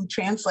out who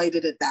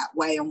translated it that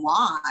way and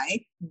why.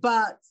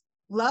 But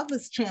love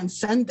is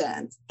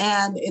transcendent.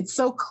 And it's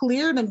so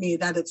clear to me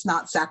that it's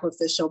not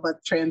sacrificial,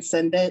 but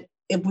transcendent.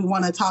 If we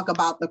want to talk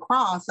about the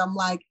cross, I'm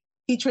like,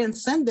 he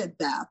transcended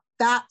death.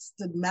 That's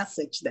the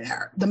message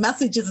there. The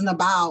message isn't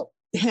about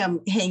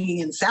him hanging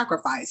in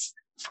sacrifice.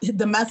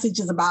 The message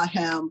is about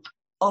him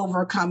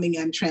overcoming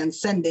and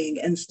transcending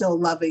and still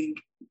loving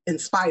in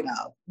spite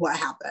of what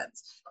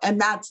happens. And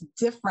that's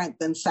different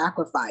than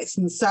sacrifice.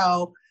 And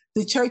so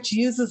the church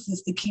uses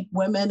this to keep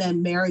women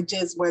in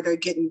marriages where they're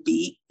getting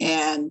beat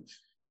and,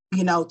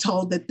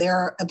 told that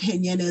their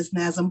opinion isn't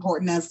as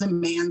important as the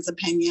man's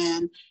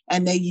opinion.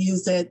 And they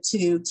use it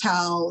to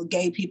tell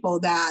gay people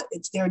that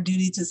it's their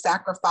duty to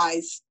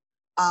sacrifice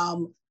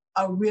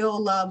a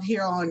real love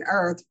here on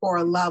earth for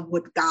a love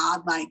with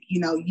God. Like,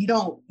 you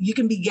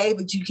can be gay,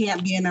 but you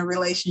can't be in a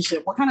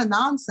relationship. What kind of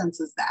nonsense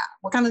is that?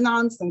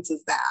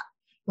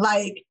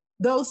 Like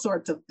those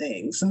sorts of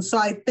things. And so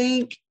I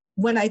think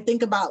when I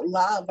think about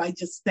love, I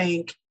just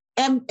think,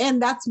 and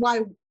that's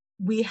why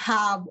we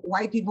have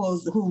white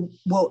people who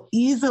will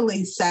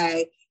easily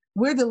say,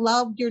 we're to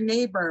love your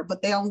neighbor,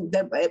 but they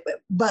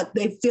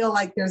feel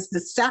like there's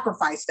this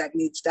sacrifice that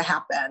needs to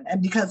happen.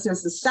 And because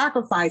there's a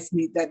sacrifice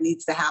that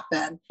needs to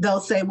happen,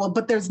 they'll say, well,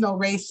 but there's no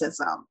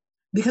racism.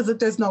 Because if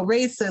there's no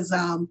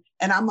racism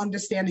and I'm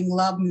understanding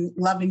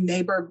loving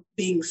neighbor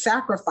being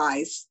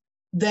sacrifice,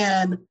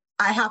 then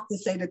I have to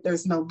say that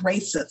there's no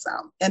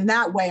racism. And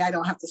that way I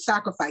don't have to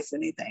sacrifice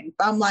anything.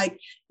 But I'm like,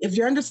 if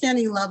you're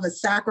understanding love as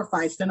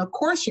sacrifice, then of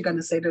course you're going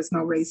to say there's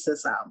no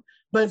racism.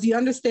 But if you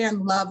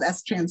understand love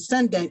as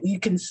transcendent, you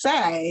can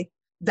say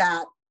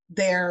that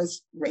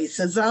there's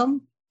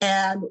racism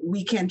and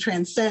we can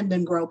transcend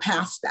and grow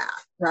past that,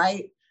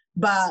 right?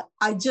 But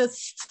I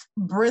just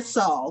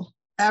bristle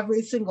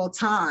every single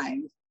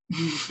time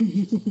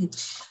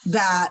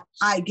that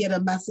I get a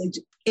message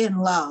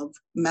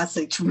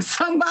from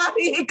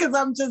somebody, because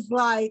I'm just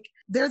like,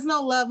 there's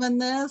no love in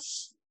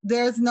this.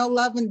 There's no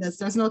love in this.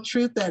 There's no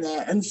truth in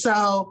it. And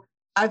so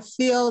I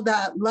feel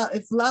that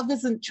if love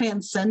isn't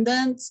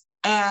transcendent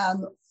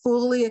and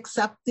fully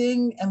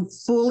accepting and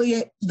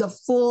the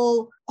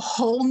full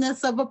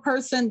wholeness of a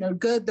person, their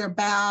good, their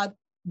bad,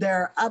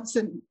 their ups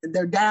and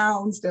their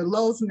downs, their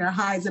lows and their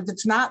highs, if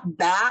it's not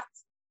that,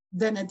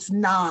 then it's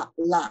not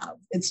love.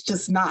 It's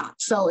just not.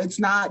 So it's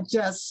not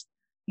just,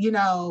 you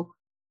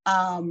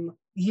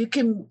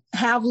can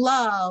have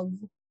love,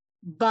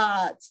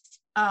 but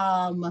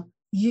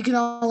you can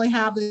only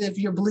have it if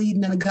you're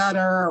bleeding in a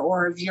gutter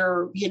or if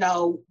you're,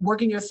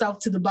 working yourself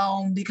to the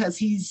bone because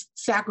he's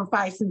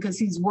sacrificing, because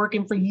he's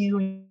working for you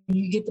and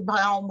you get to be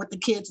home with the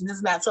kids and this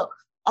and that. So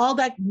all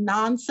that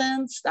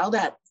nonsense, all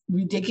that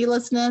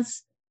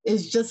ridiculousness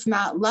is just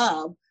not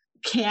love.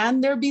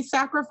 Can there be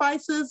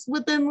sacrifices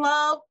within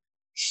love?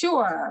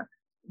 Sure.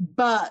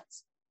 But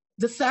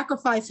the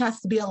sacrifice has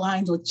to be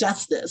aligned with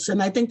justice.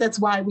 And I think that's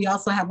why we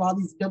also have all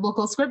these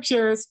biblical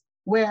scriptures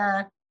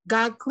where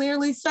God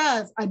clearly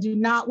says, I do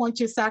not want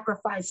your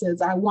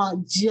sacrifices. I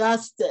want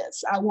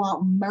justice. I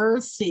want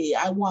mercy.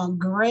 I want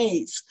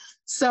grace.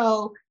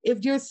 So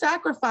if you're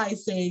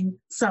sacrificing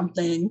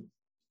something,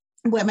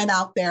 women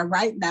out there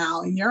right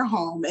now in your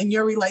home, in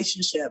your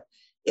relationship,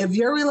 if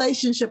your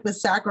relationship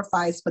is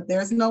sacrificed, but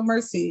there's no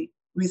mercy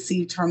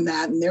received from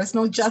that and there's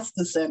no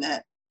justice in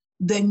it,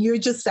 then you're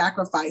just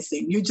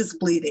sacrificing. You're just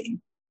bleeding.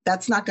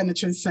 That's not going to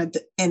transcend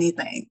to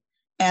anything.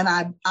 And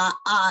I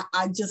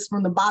just,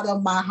 from the bottom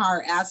of my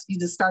heart, ask you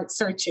to start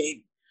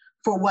searching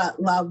for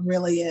what love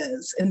really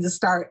is and to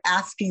start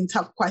asking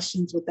tough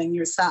questions within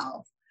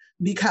yourself,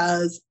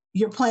 because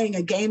you're playing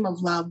a game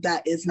of love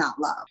that is not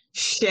love.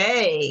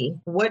 Shay,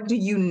 what do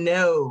you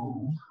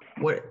know?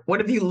 What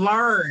have you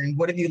learned?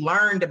 What have you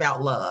learned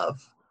about love?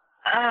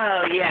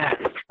 Oh, yeah.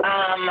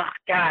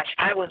 Gosh,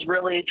 I was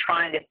really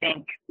trying to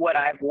think what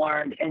I've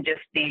learned and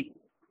just be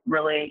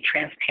really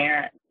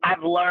transparent.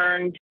 I've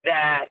learned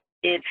that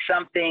it's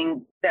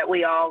something that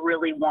we all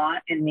really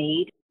want and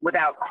need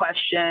without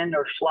question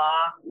or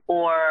flaw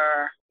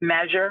or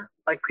measure,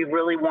 like we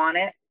really want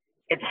it.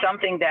 It's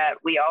something that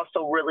we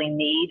also really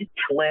need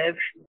to live.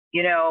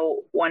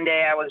 One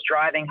day I was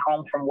driving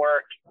home from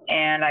work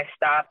and I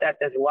stopped at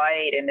this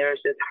light and there's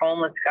this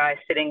homeless guy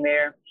sitting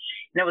there,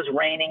 and it was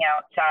raining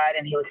outside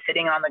and he was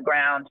sitting on the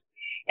ground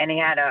and he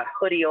had a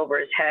hoodie over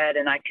his head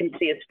and I couldn't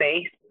see his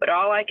face, but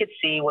all I could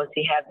see was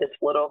he had this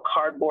little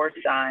cardboard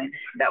sign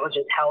that was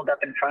just held up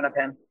in front of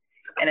him,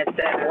 and it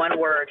said one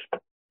word,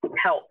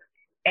 help.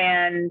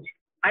 And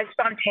I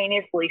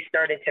spontaneously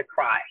started to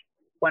cry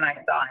when I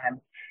saw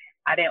him.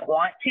 I didn't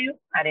want to,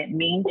 I didn't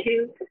mean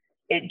to.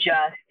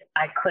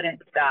 I couldn't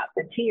stop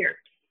the tears.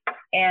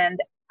 And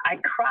I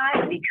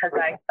cried because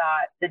I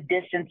thought the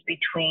distance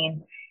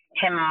between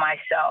him and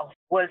myself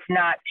was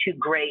not too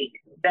great,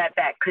 that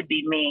could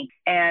be me.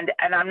 And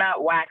I'm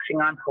not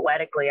waxing on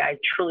poetically. I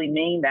truly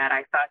mean that.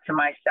 I thought to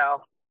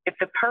myself, if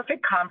the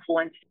perfect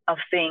confluence of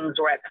things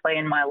were at play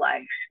in my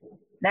life,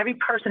 and every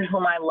person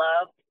whom I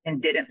loved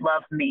and didn't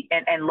love me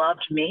and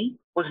loved me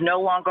was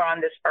no longer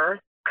on this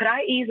earth, could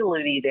I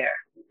easily be there?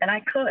 And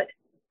I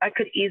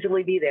could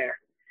easily be there.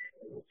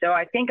 So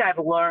I think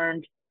I've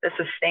learned the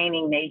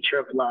sustaining nature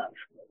of love.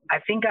 I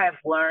think I've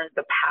learned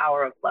the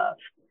power of love,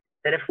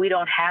 that if we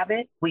don't have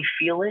it, we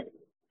feel it.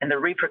 And the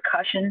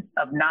repercussions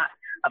of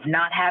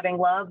not having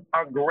love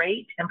are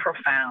great and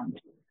profound.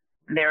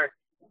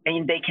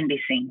 They can be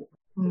seen.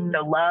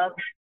 So love,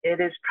 it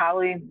is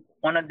probably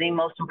one of the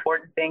most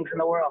important things in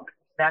the world.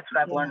 That's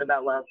what I've learned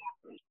about love.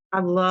 I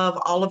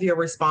love all of your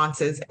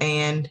responses.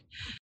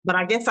 But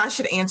I guess I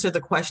should answer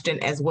the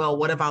question as well.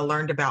 What have I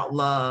learned about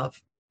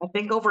love? I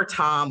think over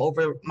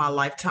my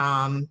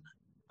lifetime,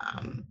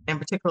 and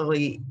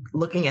particularly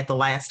looking at the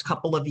last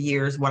couple of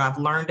years, what I've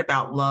learned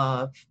about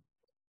love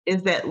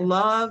is that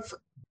love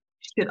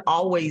should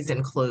always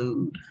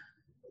include,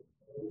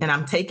 and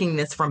I'm taking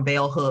this from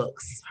Bell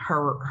Hooks,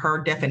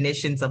 her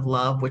definitions of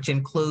love, which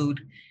include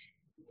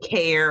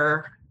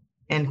care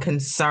and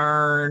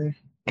concern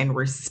and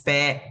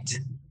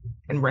respect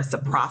and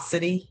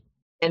reciprocity.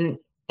 And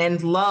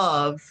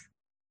love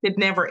It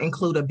never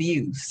include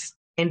abuse.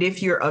 And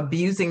if you're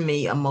abusing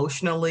me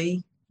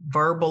emotionally,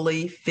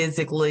 verbally,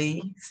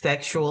 physically,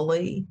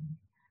 sexually,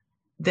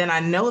 then I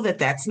know that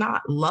that's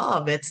not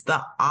love. It's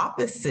the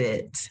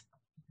opposite.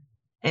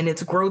 And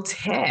it's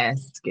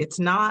grotesque. It's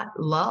not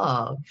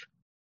love.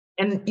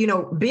 And,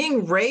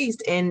 being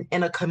raised in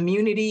a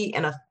community,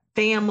 in a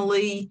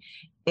family,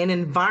 in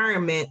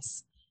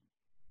environments,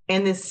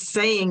 and this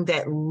saying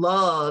that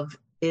love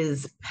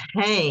is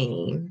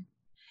pain,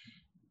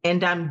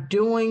 and I'm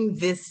doing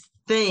this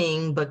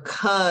thing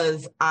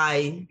because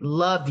I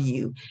love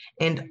you.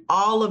 And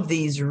all of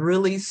these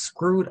really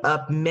screwed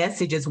up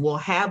messages will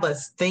have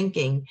us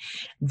thinking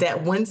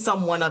that when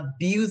someone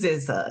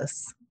abuses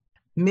us,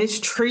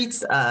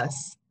 mistreats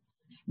us,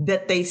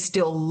 that they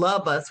still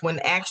love us, when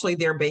actually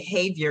their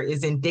behavior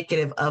is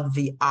indicative of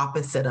the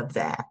opposite of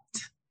that.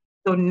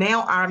 So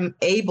now I'm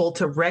able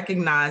to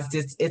recognize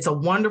this. It's a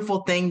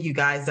wonderful thing, you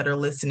guys that are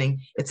listening.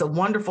 It's a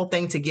wonderful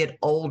thing to get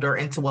older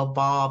and to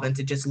evolve and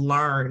to just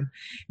learn,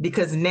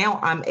 because now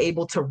I'm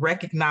able to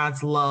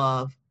recognize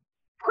love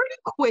pretty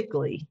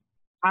quickly.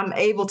 I'm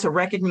able to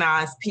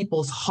recognize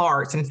people's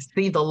hearts and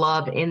see the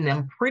love in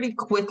them pretty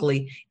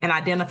quickly and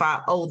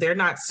identify, oh, they're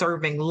not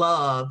serving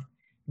love.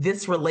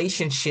 This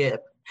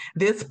relationship,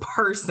 this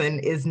person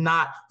is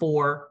not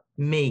for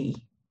me.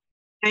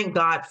 Thank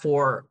God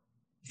for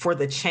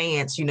the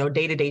chance,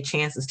 day-to-day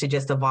chances to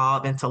just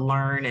evolve and to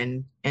learn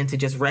and to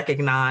just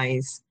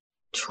recognize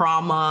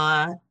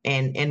trauma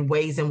and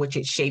ways in which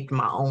it shaped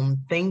my own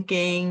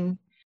thinking.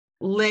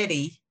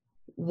 Letty,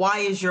 why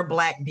is your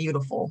Black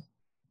beautiful?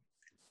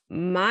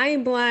 My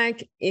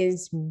Black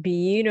is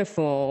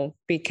beautiful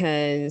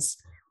because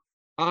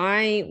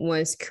I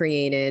was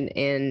created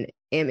and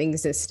am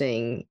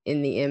existing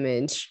in the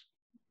image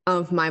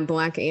of my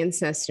Black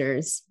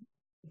ancestors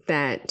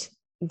that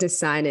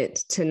decided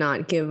to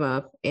not give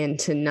up and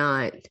to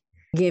not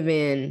give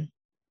in,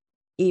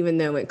 even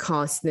though it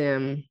cost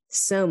them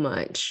so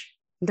much.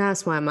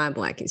 That's why my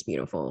Black is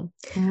beautiful.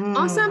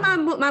 Also,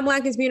 my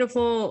Black is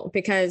beautiful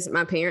because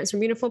my parents were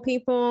beautiful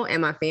people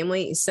and my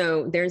family.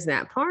 So there's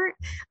that part.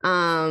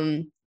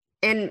 And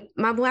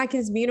my Black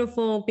is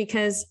beautiful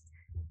because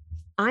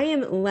I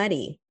am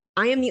Letty.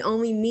 I am the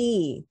only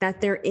me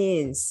that there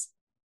is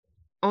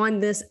on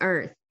this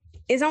earth.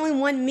 It's only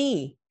one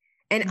me.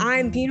 And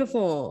I'm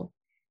beautiful.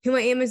 Who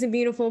I am is a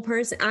beautiful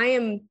person.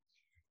 And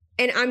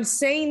I'm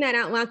saying that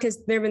out loud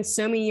because there have been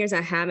so many years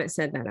I haven't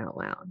said that out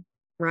loud,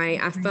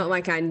 right? I felt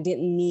like I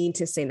didn't need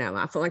to say that out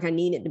loud. I felt like I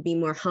needed to be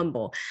more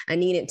humble. I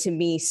needed to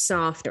be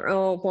soft, or,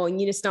 oh, well,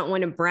 you just don't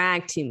want to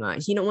brag too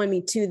much. You don't want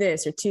me to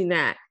this or to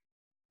that.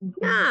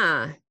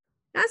 Nah,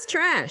 that's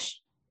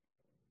trash.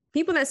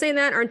 People that say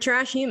that are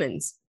trash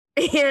humans.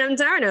 And I'm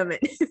tired of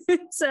it.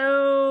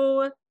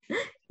 So,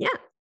 yeah.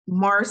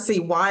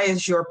 Marcy, why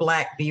is your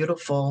Black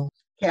beautiful?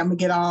 Okay, I'm gonna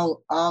get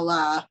all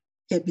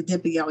hippy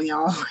dippy on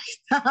y'all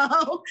right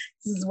now.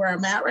 This is where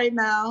I'm at right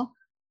now.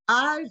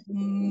 I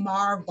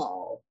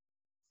marvel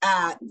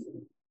at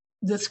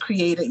this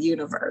created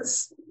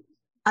universe.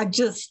 I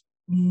just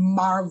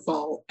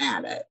marvel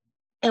at it.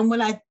 And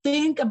when I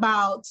think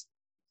about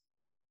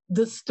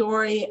the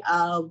story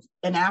of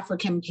an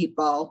African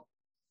people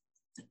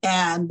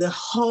and the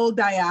whole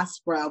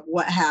diaspora of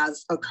what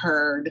has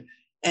occurred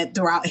and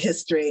throughout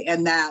history,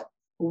 and that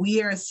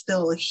we are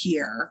still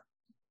here.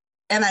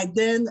 And I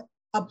then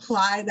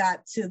apply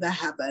that to the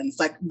heavens,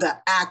 like the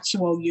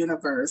actual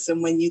universe.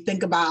 And when you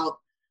think about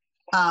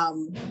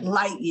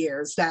light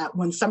years, that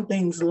when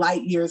something's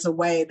light years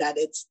away, that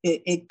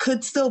it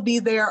could still be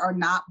there or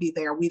not be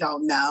there. We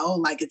don't know.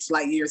 Like, it's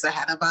light years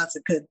ahead of us.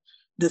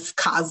 This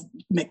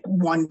cosmic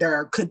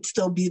wonder could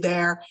still be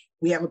there.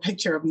 We have a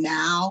picture of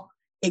now.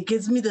 It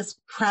gives me this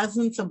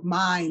presence of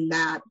mind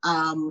that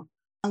I'm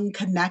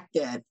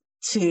unconnected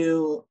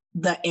to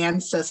the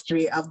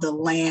ancestry of the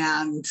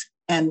land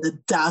and the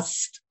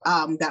dust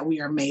that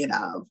we are made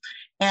of.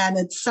 And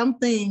it's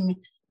something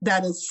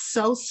that is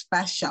so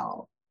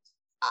special.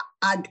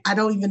 I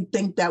don't even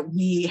think that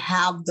we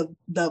have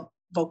the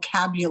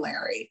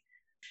vocabulary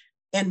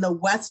in the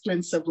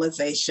Western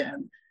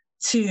civilization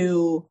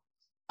to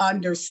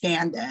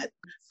understand it.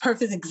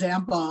 Perfect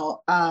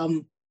example,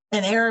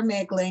 in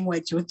Aramaic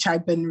language, which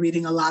I've been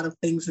reading a lot of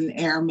things in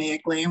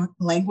Aramaic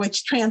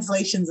language,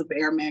 translations of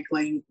Aramaic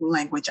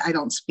language. I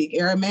don't speak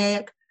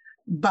Aramaic,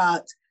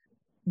 but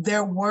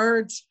their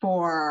words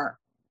for,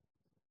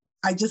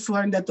 I just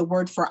learned that the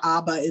word for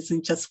Abba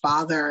isn't just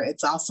father,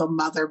 it's also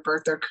mother,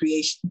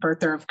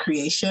 birther of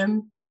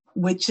creation,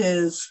 which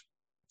is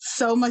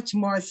so much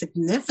more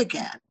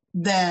significant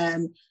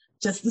than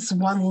just this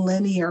one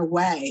linear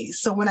way.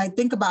 So when I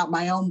think about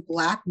my own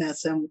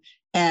Blackness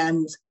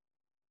and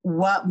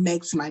what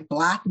makes my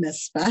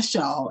Blackness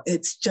special,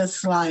 it's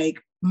just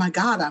like, my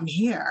God, I'm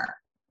here.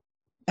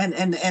 And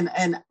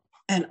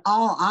in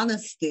all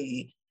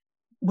honesty,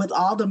 with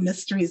all the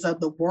mysteries of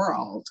the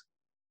world,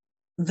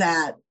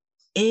 that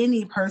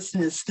any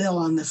person is still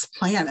on this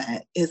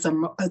planet is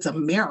a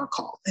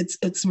miracle.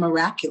 It's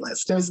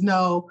miraculous. There's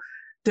no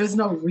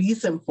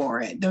reason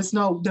for it. There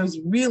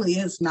really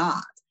is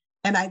not.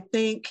 And I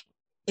think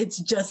it's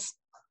just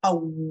a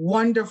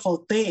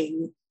wonderful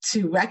thing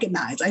to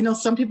recognize. I know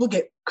some people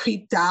get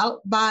creeped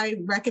out by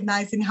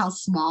recognizing how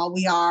small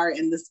we are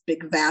in this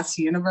big, vast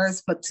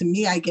universe. But to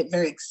me, I get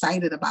very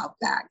excited about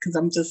that because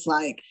I'm just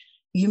like,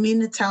 you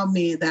mean to tell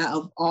me that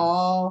of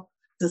all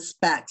the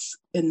specks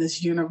in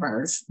this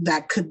universe,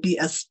 that could be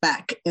a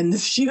speck in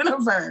this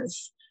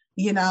universe,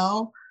 you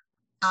know?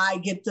 I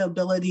get the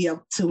ability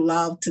to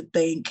love, to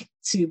think,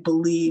 to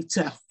believe,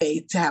 to have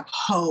faith, to have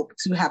hope,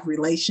 to have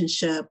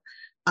relationship,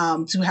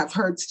 to have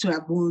hurts, to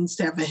have wounds,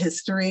 to have a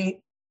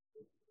history.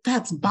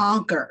 That's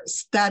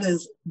bonkers. That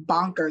is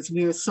bonkers.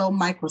 We are so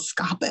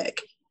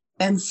microscopic.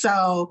 And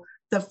so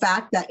the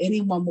fact that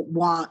anyone would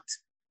want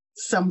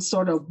some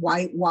sort of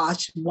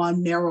whitewashed,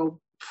 one narrow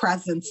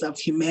presence of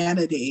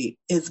humanity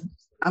is,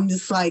 I'm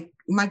just like,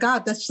 my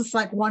God, that's just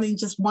like wanting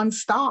just one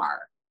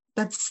star.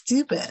 That's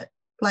stupid.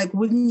 Like,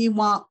 wouldn't you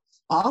want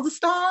all the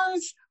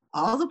stars,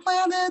 all the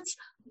planets,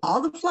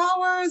 all the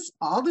flowers,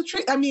 all the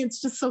trees? I mean,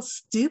 it's just so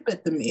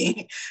stupid to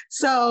me.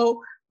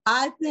 So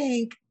I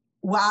think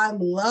what I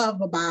love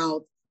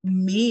about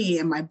me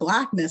and my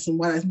Blackness and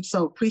what I'm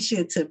so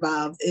appreciative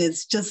of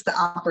is just the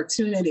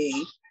opportunity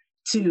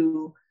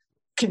to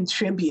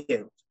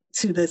contribute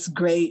to this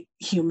great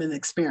human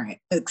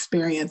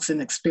experience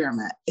and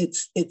experiment.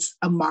 It's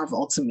a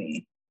marvel to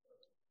me.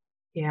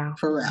 Yeah.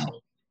 For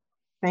real.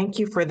 Thank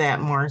you for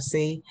that,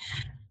 Marcy.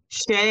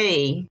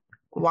 Shay,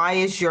 why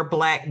is your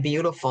Black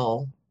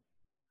beautiful?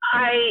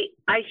 I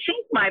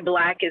think my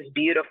Black is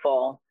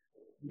beautiful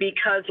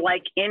because,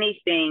 like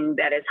anything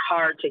that is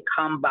hard to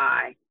come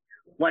by,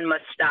 one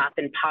must stop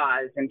and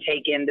pause and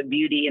take in the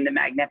beauty and the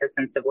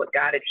magnificence of what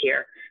God is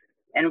here.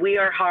 And we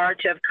are hard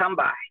to have come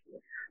by.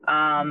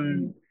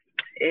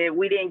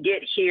 We didn't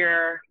get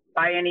here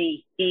by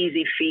any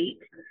easy feat.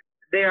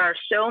 There are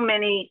so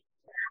many,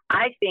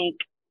 I think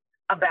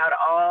about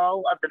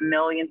all of the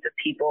millions of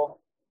people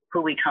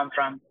who we come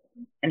from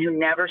and who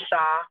never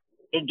saw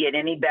it get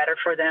any better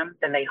for them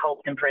than they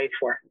hoped and prayed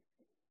for.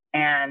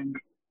 And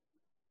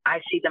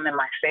I see them in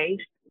my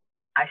face.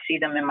 I see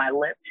them in my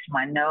lips,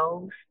 my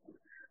nose.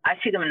 I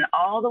see them in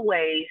all the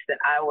ways that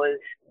I was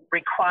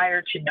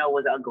required to know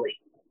was ugly.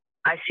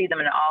 I see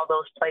them in all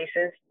those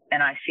places,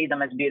 and I see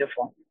them as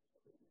beautiful.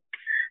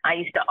 I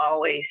used to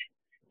always,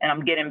 and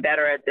I'm getting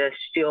better at this,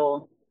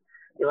 still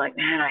be like,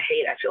 man, I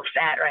feel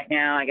fat right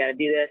now. I got to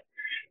do this.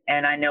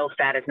 And I know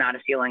fat is not a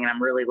feeling, and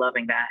I'm really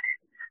loving that.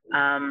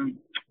 And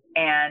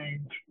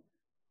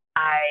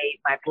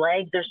my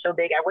legs are so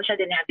big. I wish I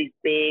didn't have these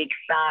big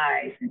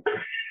thighs.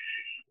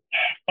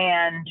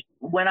 And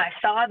when I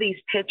saw these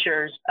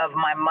pictures of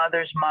my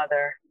mother's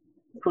mother,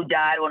 who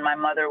died when my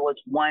mother was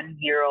 1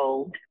 year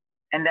old,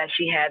 and that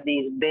she had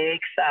these big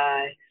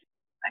thighs,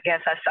 I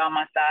guess I saw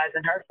my thighs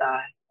in her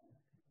thighs.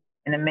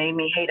 And it made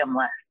me hate them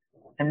less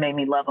and made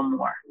me love them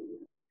more.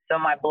 So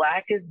my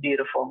Black is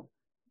beautiful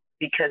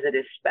because it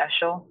is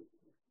special.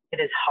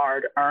 It is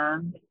hard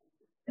earned.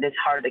 It is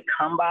hard to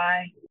come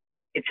by.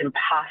 It's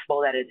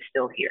impossible that it's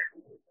still here.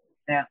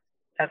 Yeah,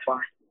 that's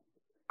why.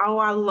 Oh,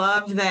 I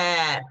love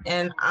that.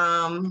 And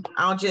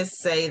I'll just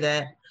say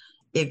that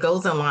it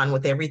goes in line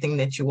with everything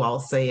that you all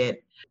said.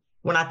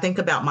 When I think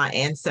about my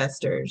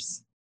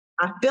ancestors,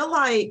 I feel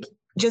like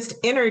just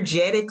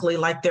energetically,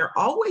 like they're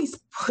always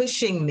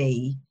pushing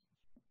me,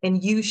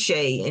 and you,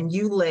 Shay, and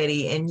you,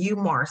 Letty, and you,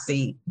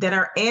 Marcy, that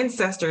our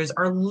ancestors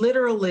are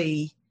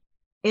literally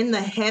in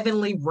the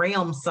heavenly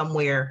realm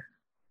somewhere,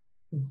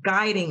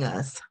 guiding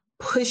us,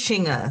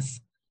 pushing us.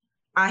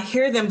 I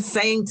hear them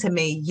saying to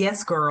me,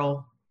 yes,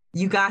 girl,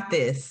 you got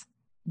this.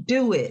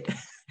 Do it.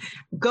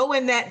 Go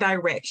in that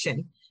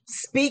direction.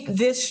 Speak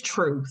this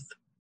truth.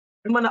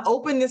 I'm going to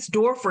open this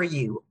door for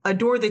you, a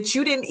door that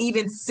you didn't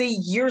even see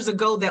years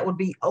ago that would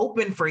be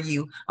open for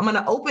you. I'm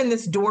going to open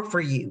this door for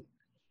you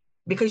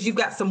because you've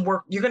got some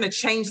work. You're going to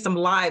change some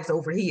lives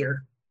over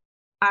here.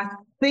 I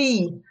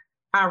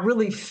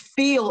really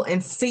feel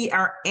and see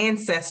our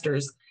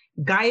ancestors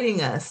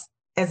guiding us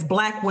as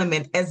Black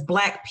women, as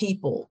Black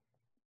people.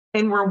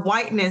 And where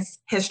whiteness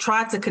has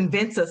tried to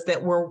convince us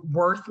that we're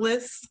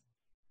worthless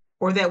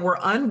or that we're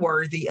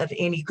unworthy of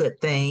any good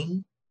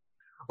thing,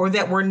 or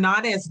that we're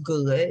not as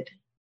good,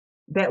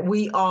 that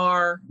we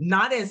are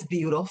not as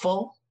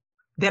beautiful,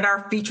 that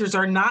our features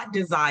are not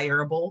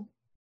desirable.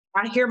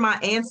 I hear my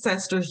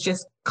ancestors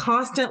just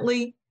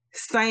constantly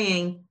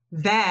saying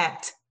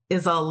that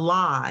is a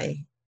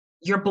lie.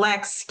 Your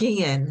Black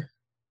skin,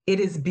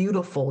 it is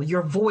beautiful.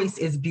 Your voice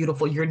is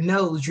beautiful. Your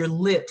nose, your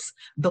lips,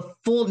 the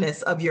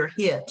fullness of your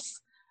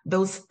hips,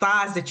 those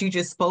thighs that you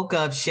just spoke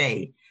of,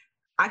 Shay.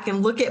 I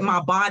can look at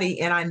my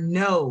body and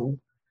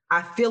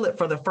I feel it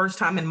for the first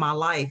time in my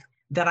life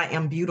that I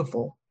am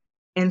beautiful.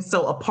 And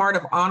so a part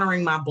of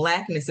honoring my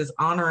Blackness is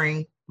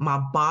honoring my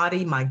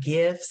body, my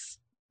gifts,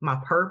 my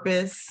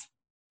purpose.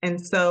 And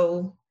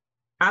so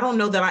I don't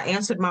know that I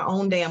answered my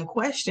own damn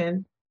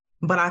question,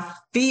 but I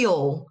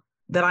feel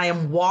that I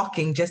am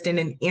walking just in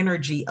an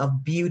energy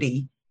of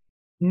beauty,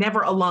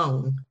 never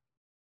alone.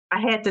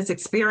 I had this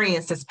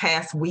experience this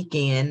past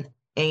weekend,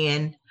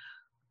 and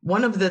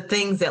one of the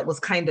things that was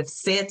kind of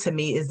said to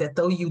me is that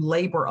though you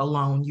labor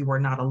alone, you are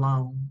not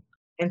alone.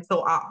 And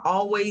so I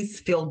always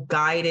feel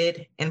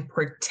guided and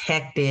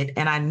protected.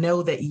 And I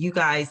know that you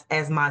guys,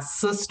 as my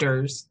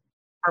sisters,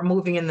 are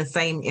moving in the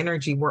same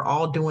energy. We're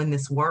all doing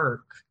this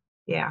work.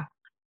 Yeah.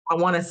 I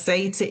want to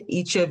say to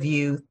each of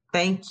you,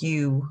 thank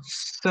you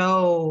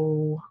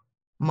so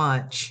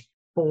much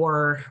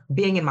for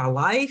being in my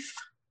life.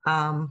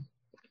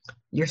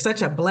 You're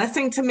such a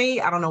blessing to me.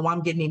 I don't know why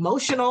I'm getting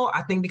emotional.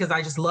 I think because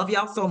I just love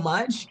y'all so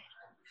much.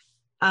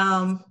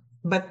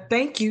 But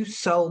thank you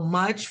so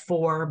much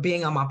for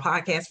being on my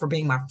podcast, for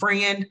being my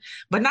friend,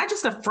 but not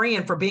just a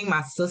friend, for being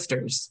my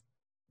sisters.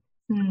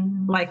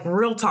 Like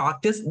real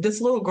talk,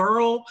 this little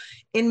girl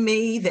in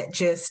me that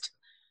just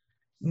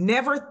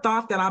never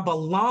thought that I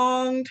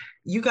belonged.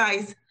 You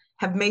guys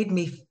have made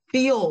me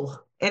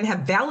feel and have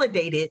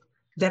validated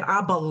that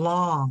I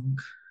belong.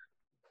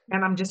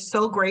 And I'm just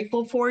so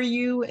grateful for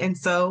you. And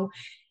so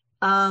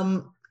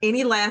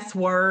any last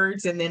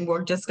words, and then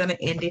we're just going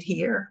to end it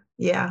here.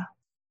 Yeah.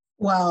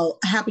 Well,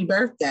 happy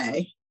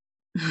birthday.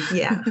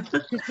 Yeah.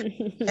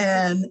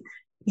 And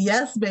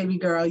yes, baby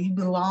girl, you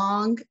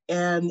belong,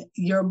 and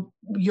your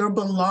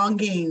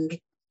belonging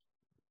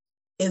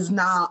is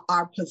not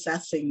our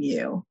possessing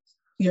you.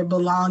 Your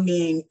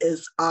belonging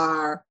is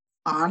our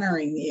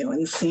honoring you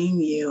and seeing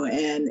you,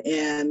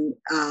 and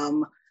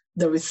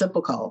the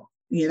reciprocal,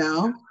 you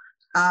know?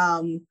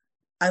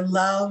 I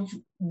love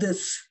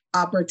this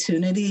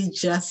opportunity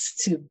just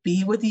to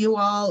be with you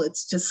all.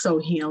 It's just so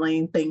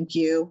healing. Thank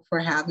you for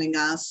having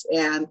us.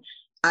 And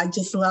I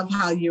just love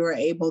how you were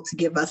able to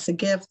give us a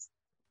gift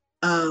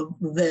of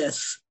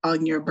this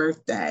on your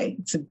birthday.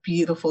 It's a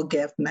beautiful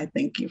gift, and I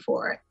thank you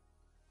for it.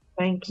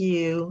 Thank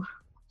you.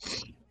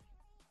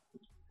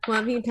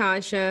 Love you,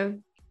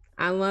 Tasha.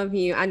 I love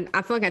you.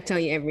 I feel like I tell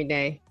you every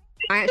day.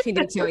 I actually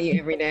do tell you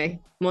every day,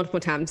 multiple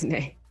times a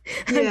day.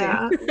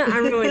 Yeah. I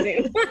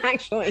really do,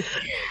 actually.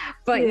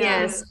 But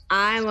yes,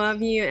 I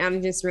love you.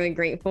 I'm just really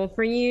grateful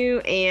for you.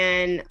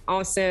 And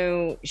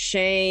also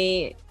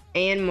Shay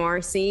and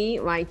Marcy,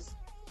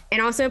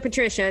 and also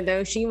Patricia,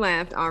 though she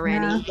left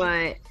already,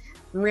 but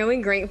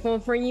really grateful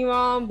for you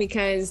all,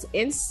 because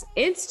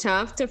it's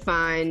tough to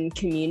find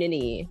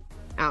community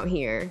out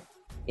here.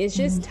 It's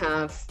just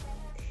tough.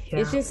 Yeah.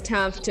 It's just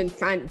tough to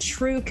find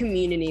true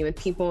community with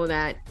people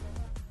that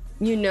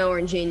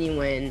are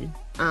genuine,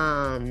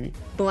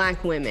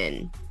 Black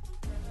women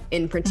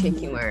in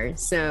particular.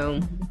 So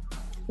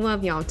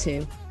love y'all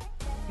too.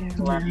 Yeah.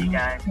 Love you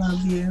guys.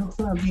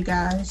 Love you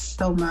guys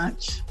so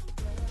much.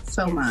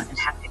 So much. And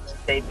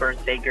happy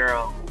birthday,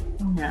 girl.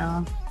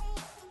 Yeah.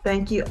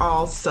 Thank you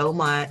all so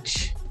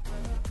much.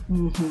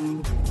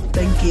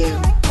 Thank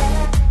you.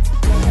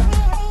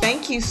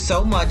 Thank you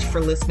so much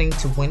for listening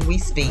to When We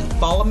Speak.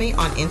 Follow me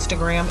on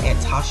Instagram at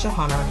Tasha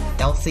Hunter,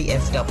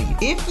 LCSW.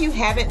 If you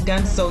haven't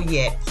done so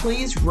yet,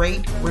 please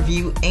rate,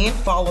 review, and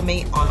follow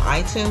me on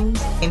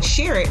iTunes and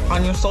share it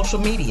on your social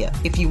media.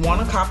 If you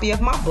want a copy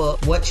of my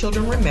book, What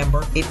Children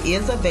Remember, it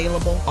is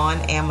available on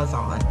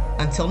Amazon.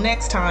 Until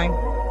next time.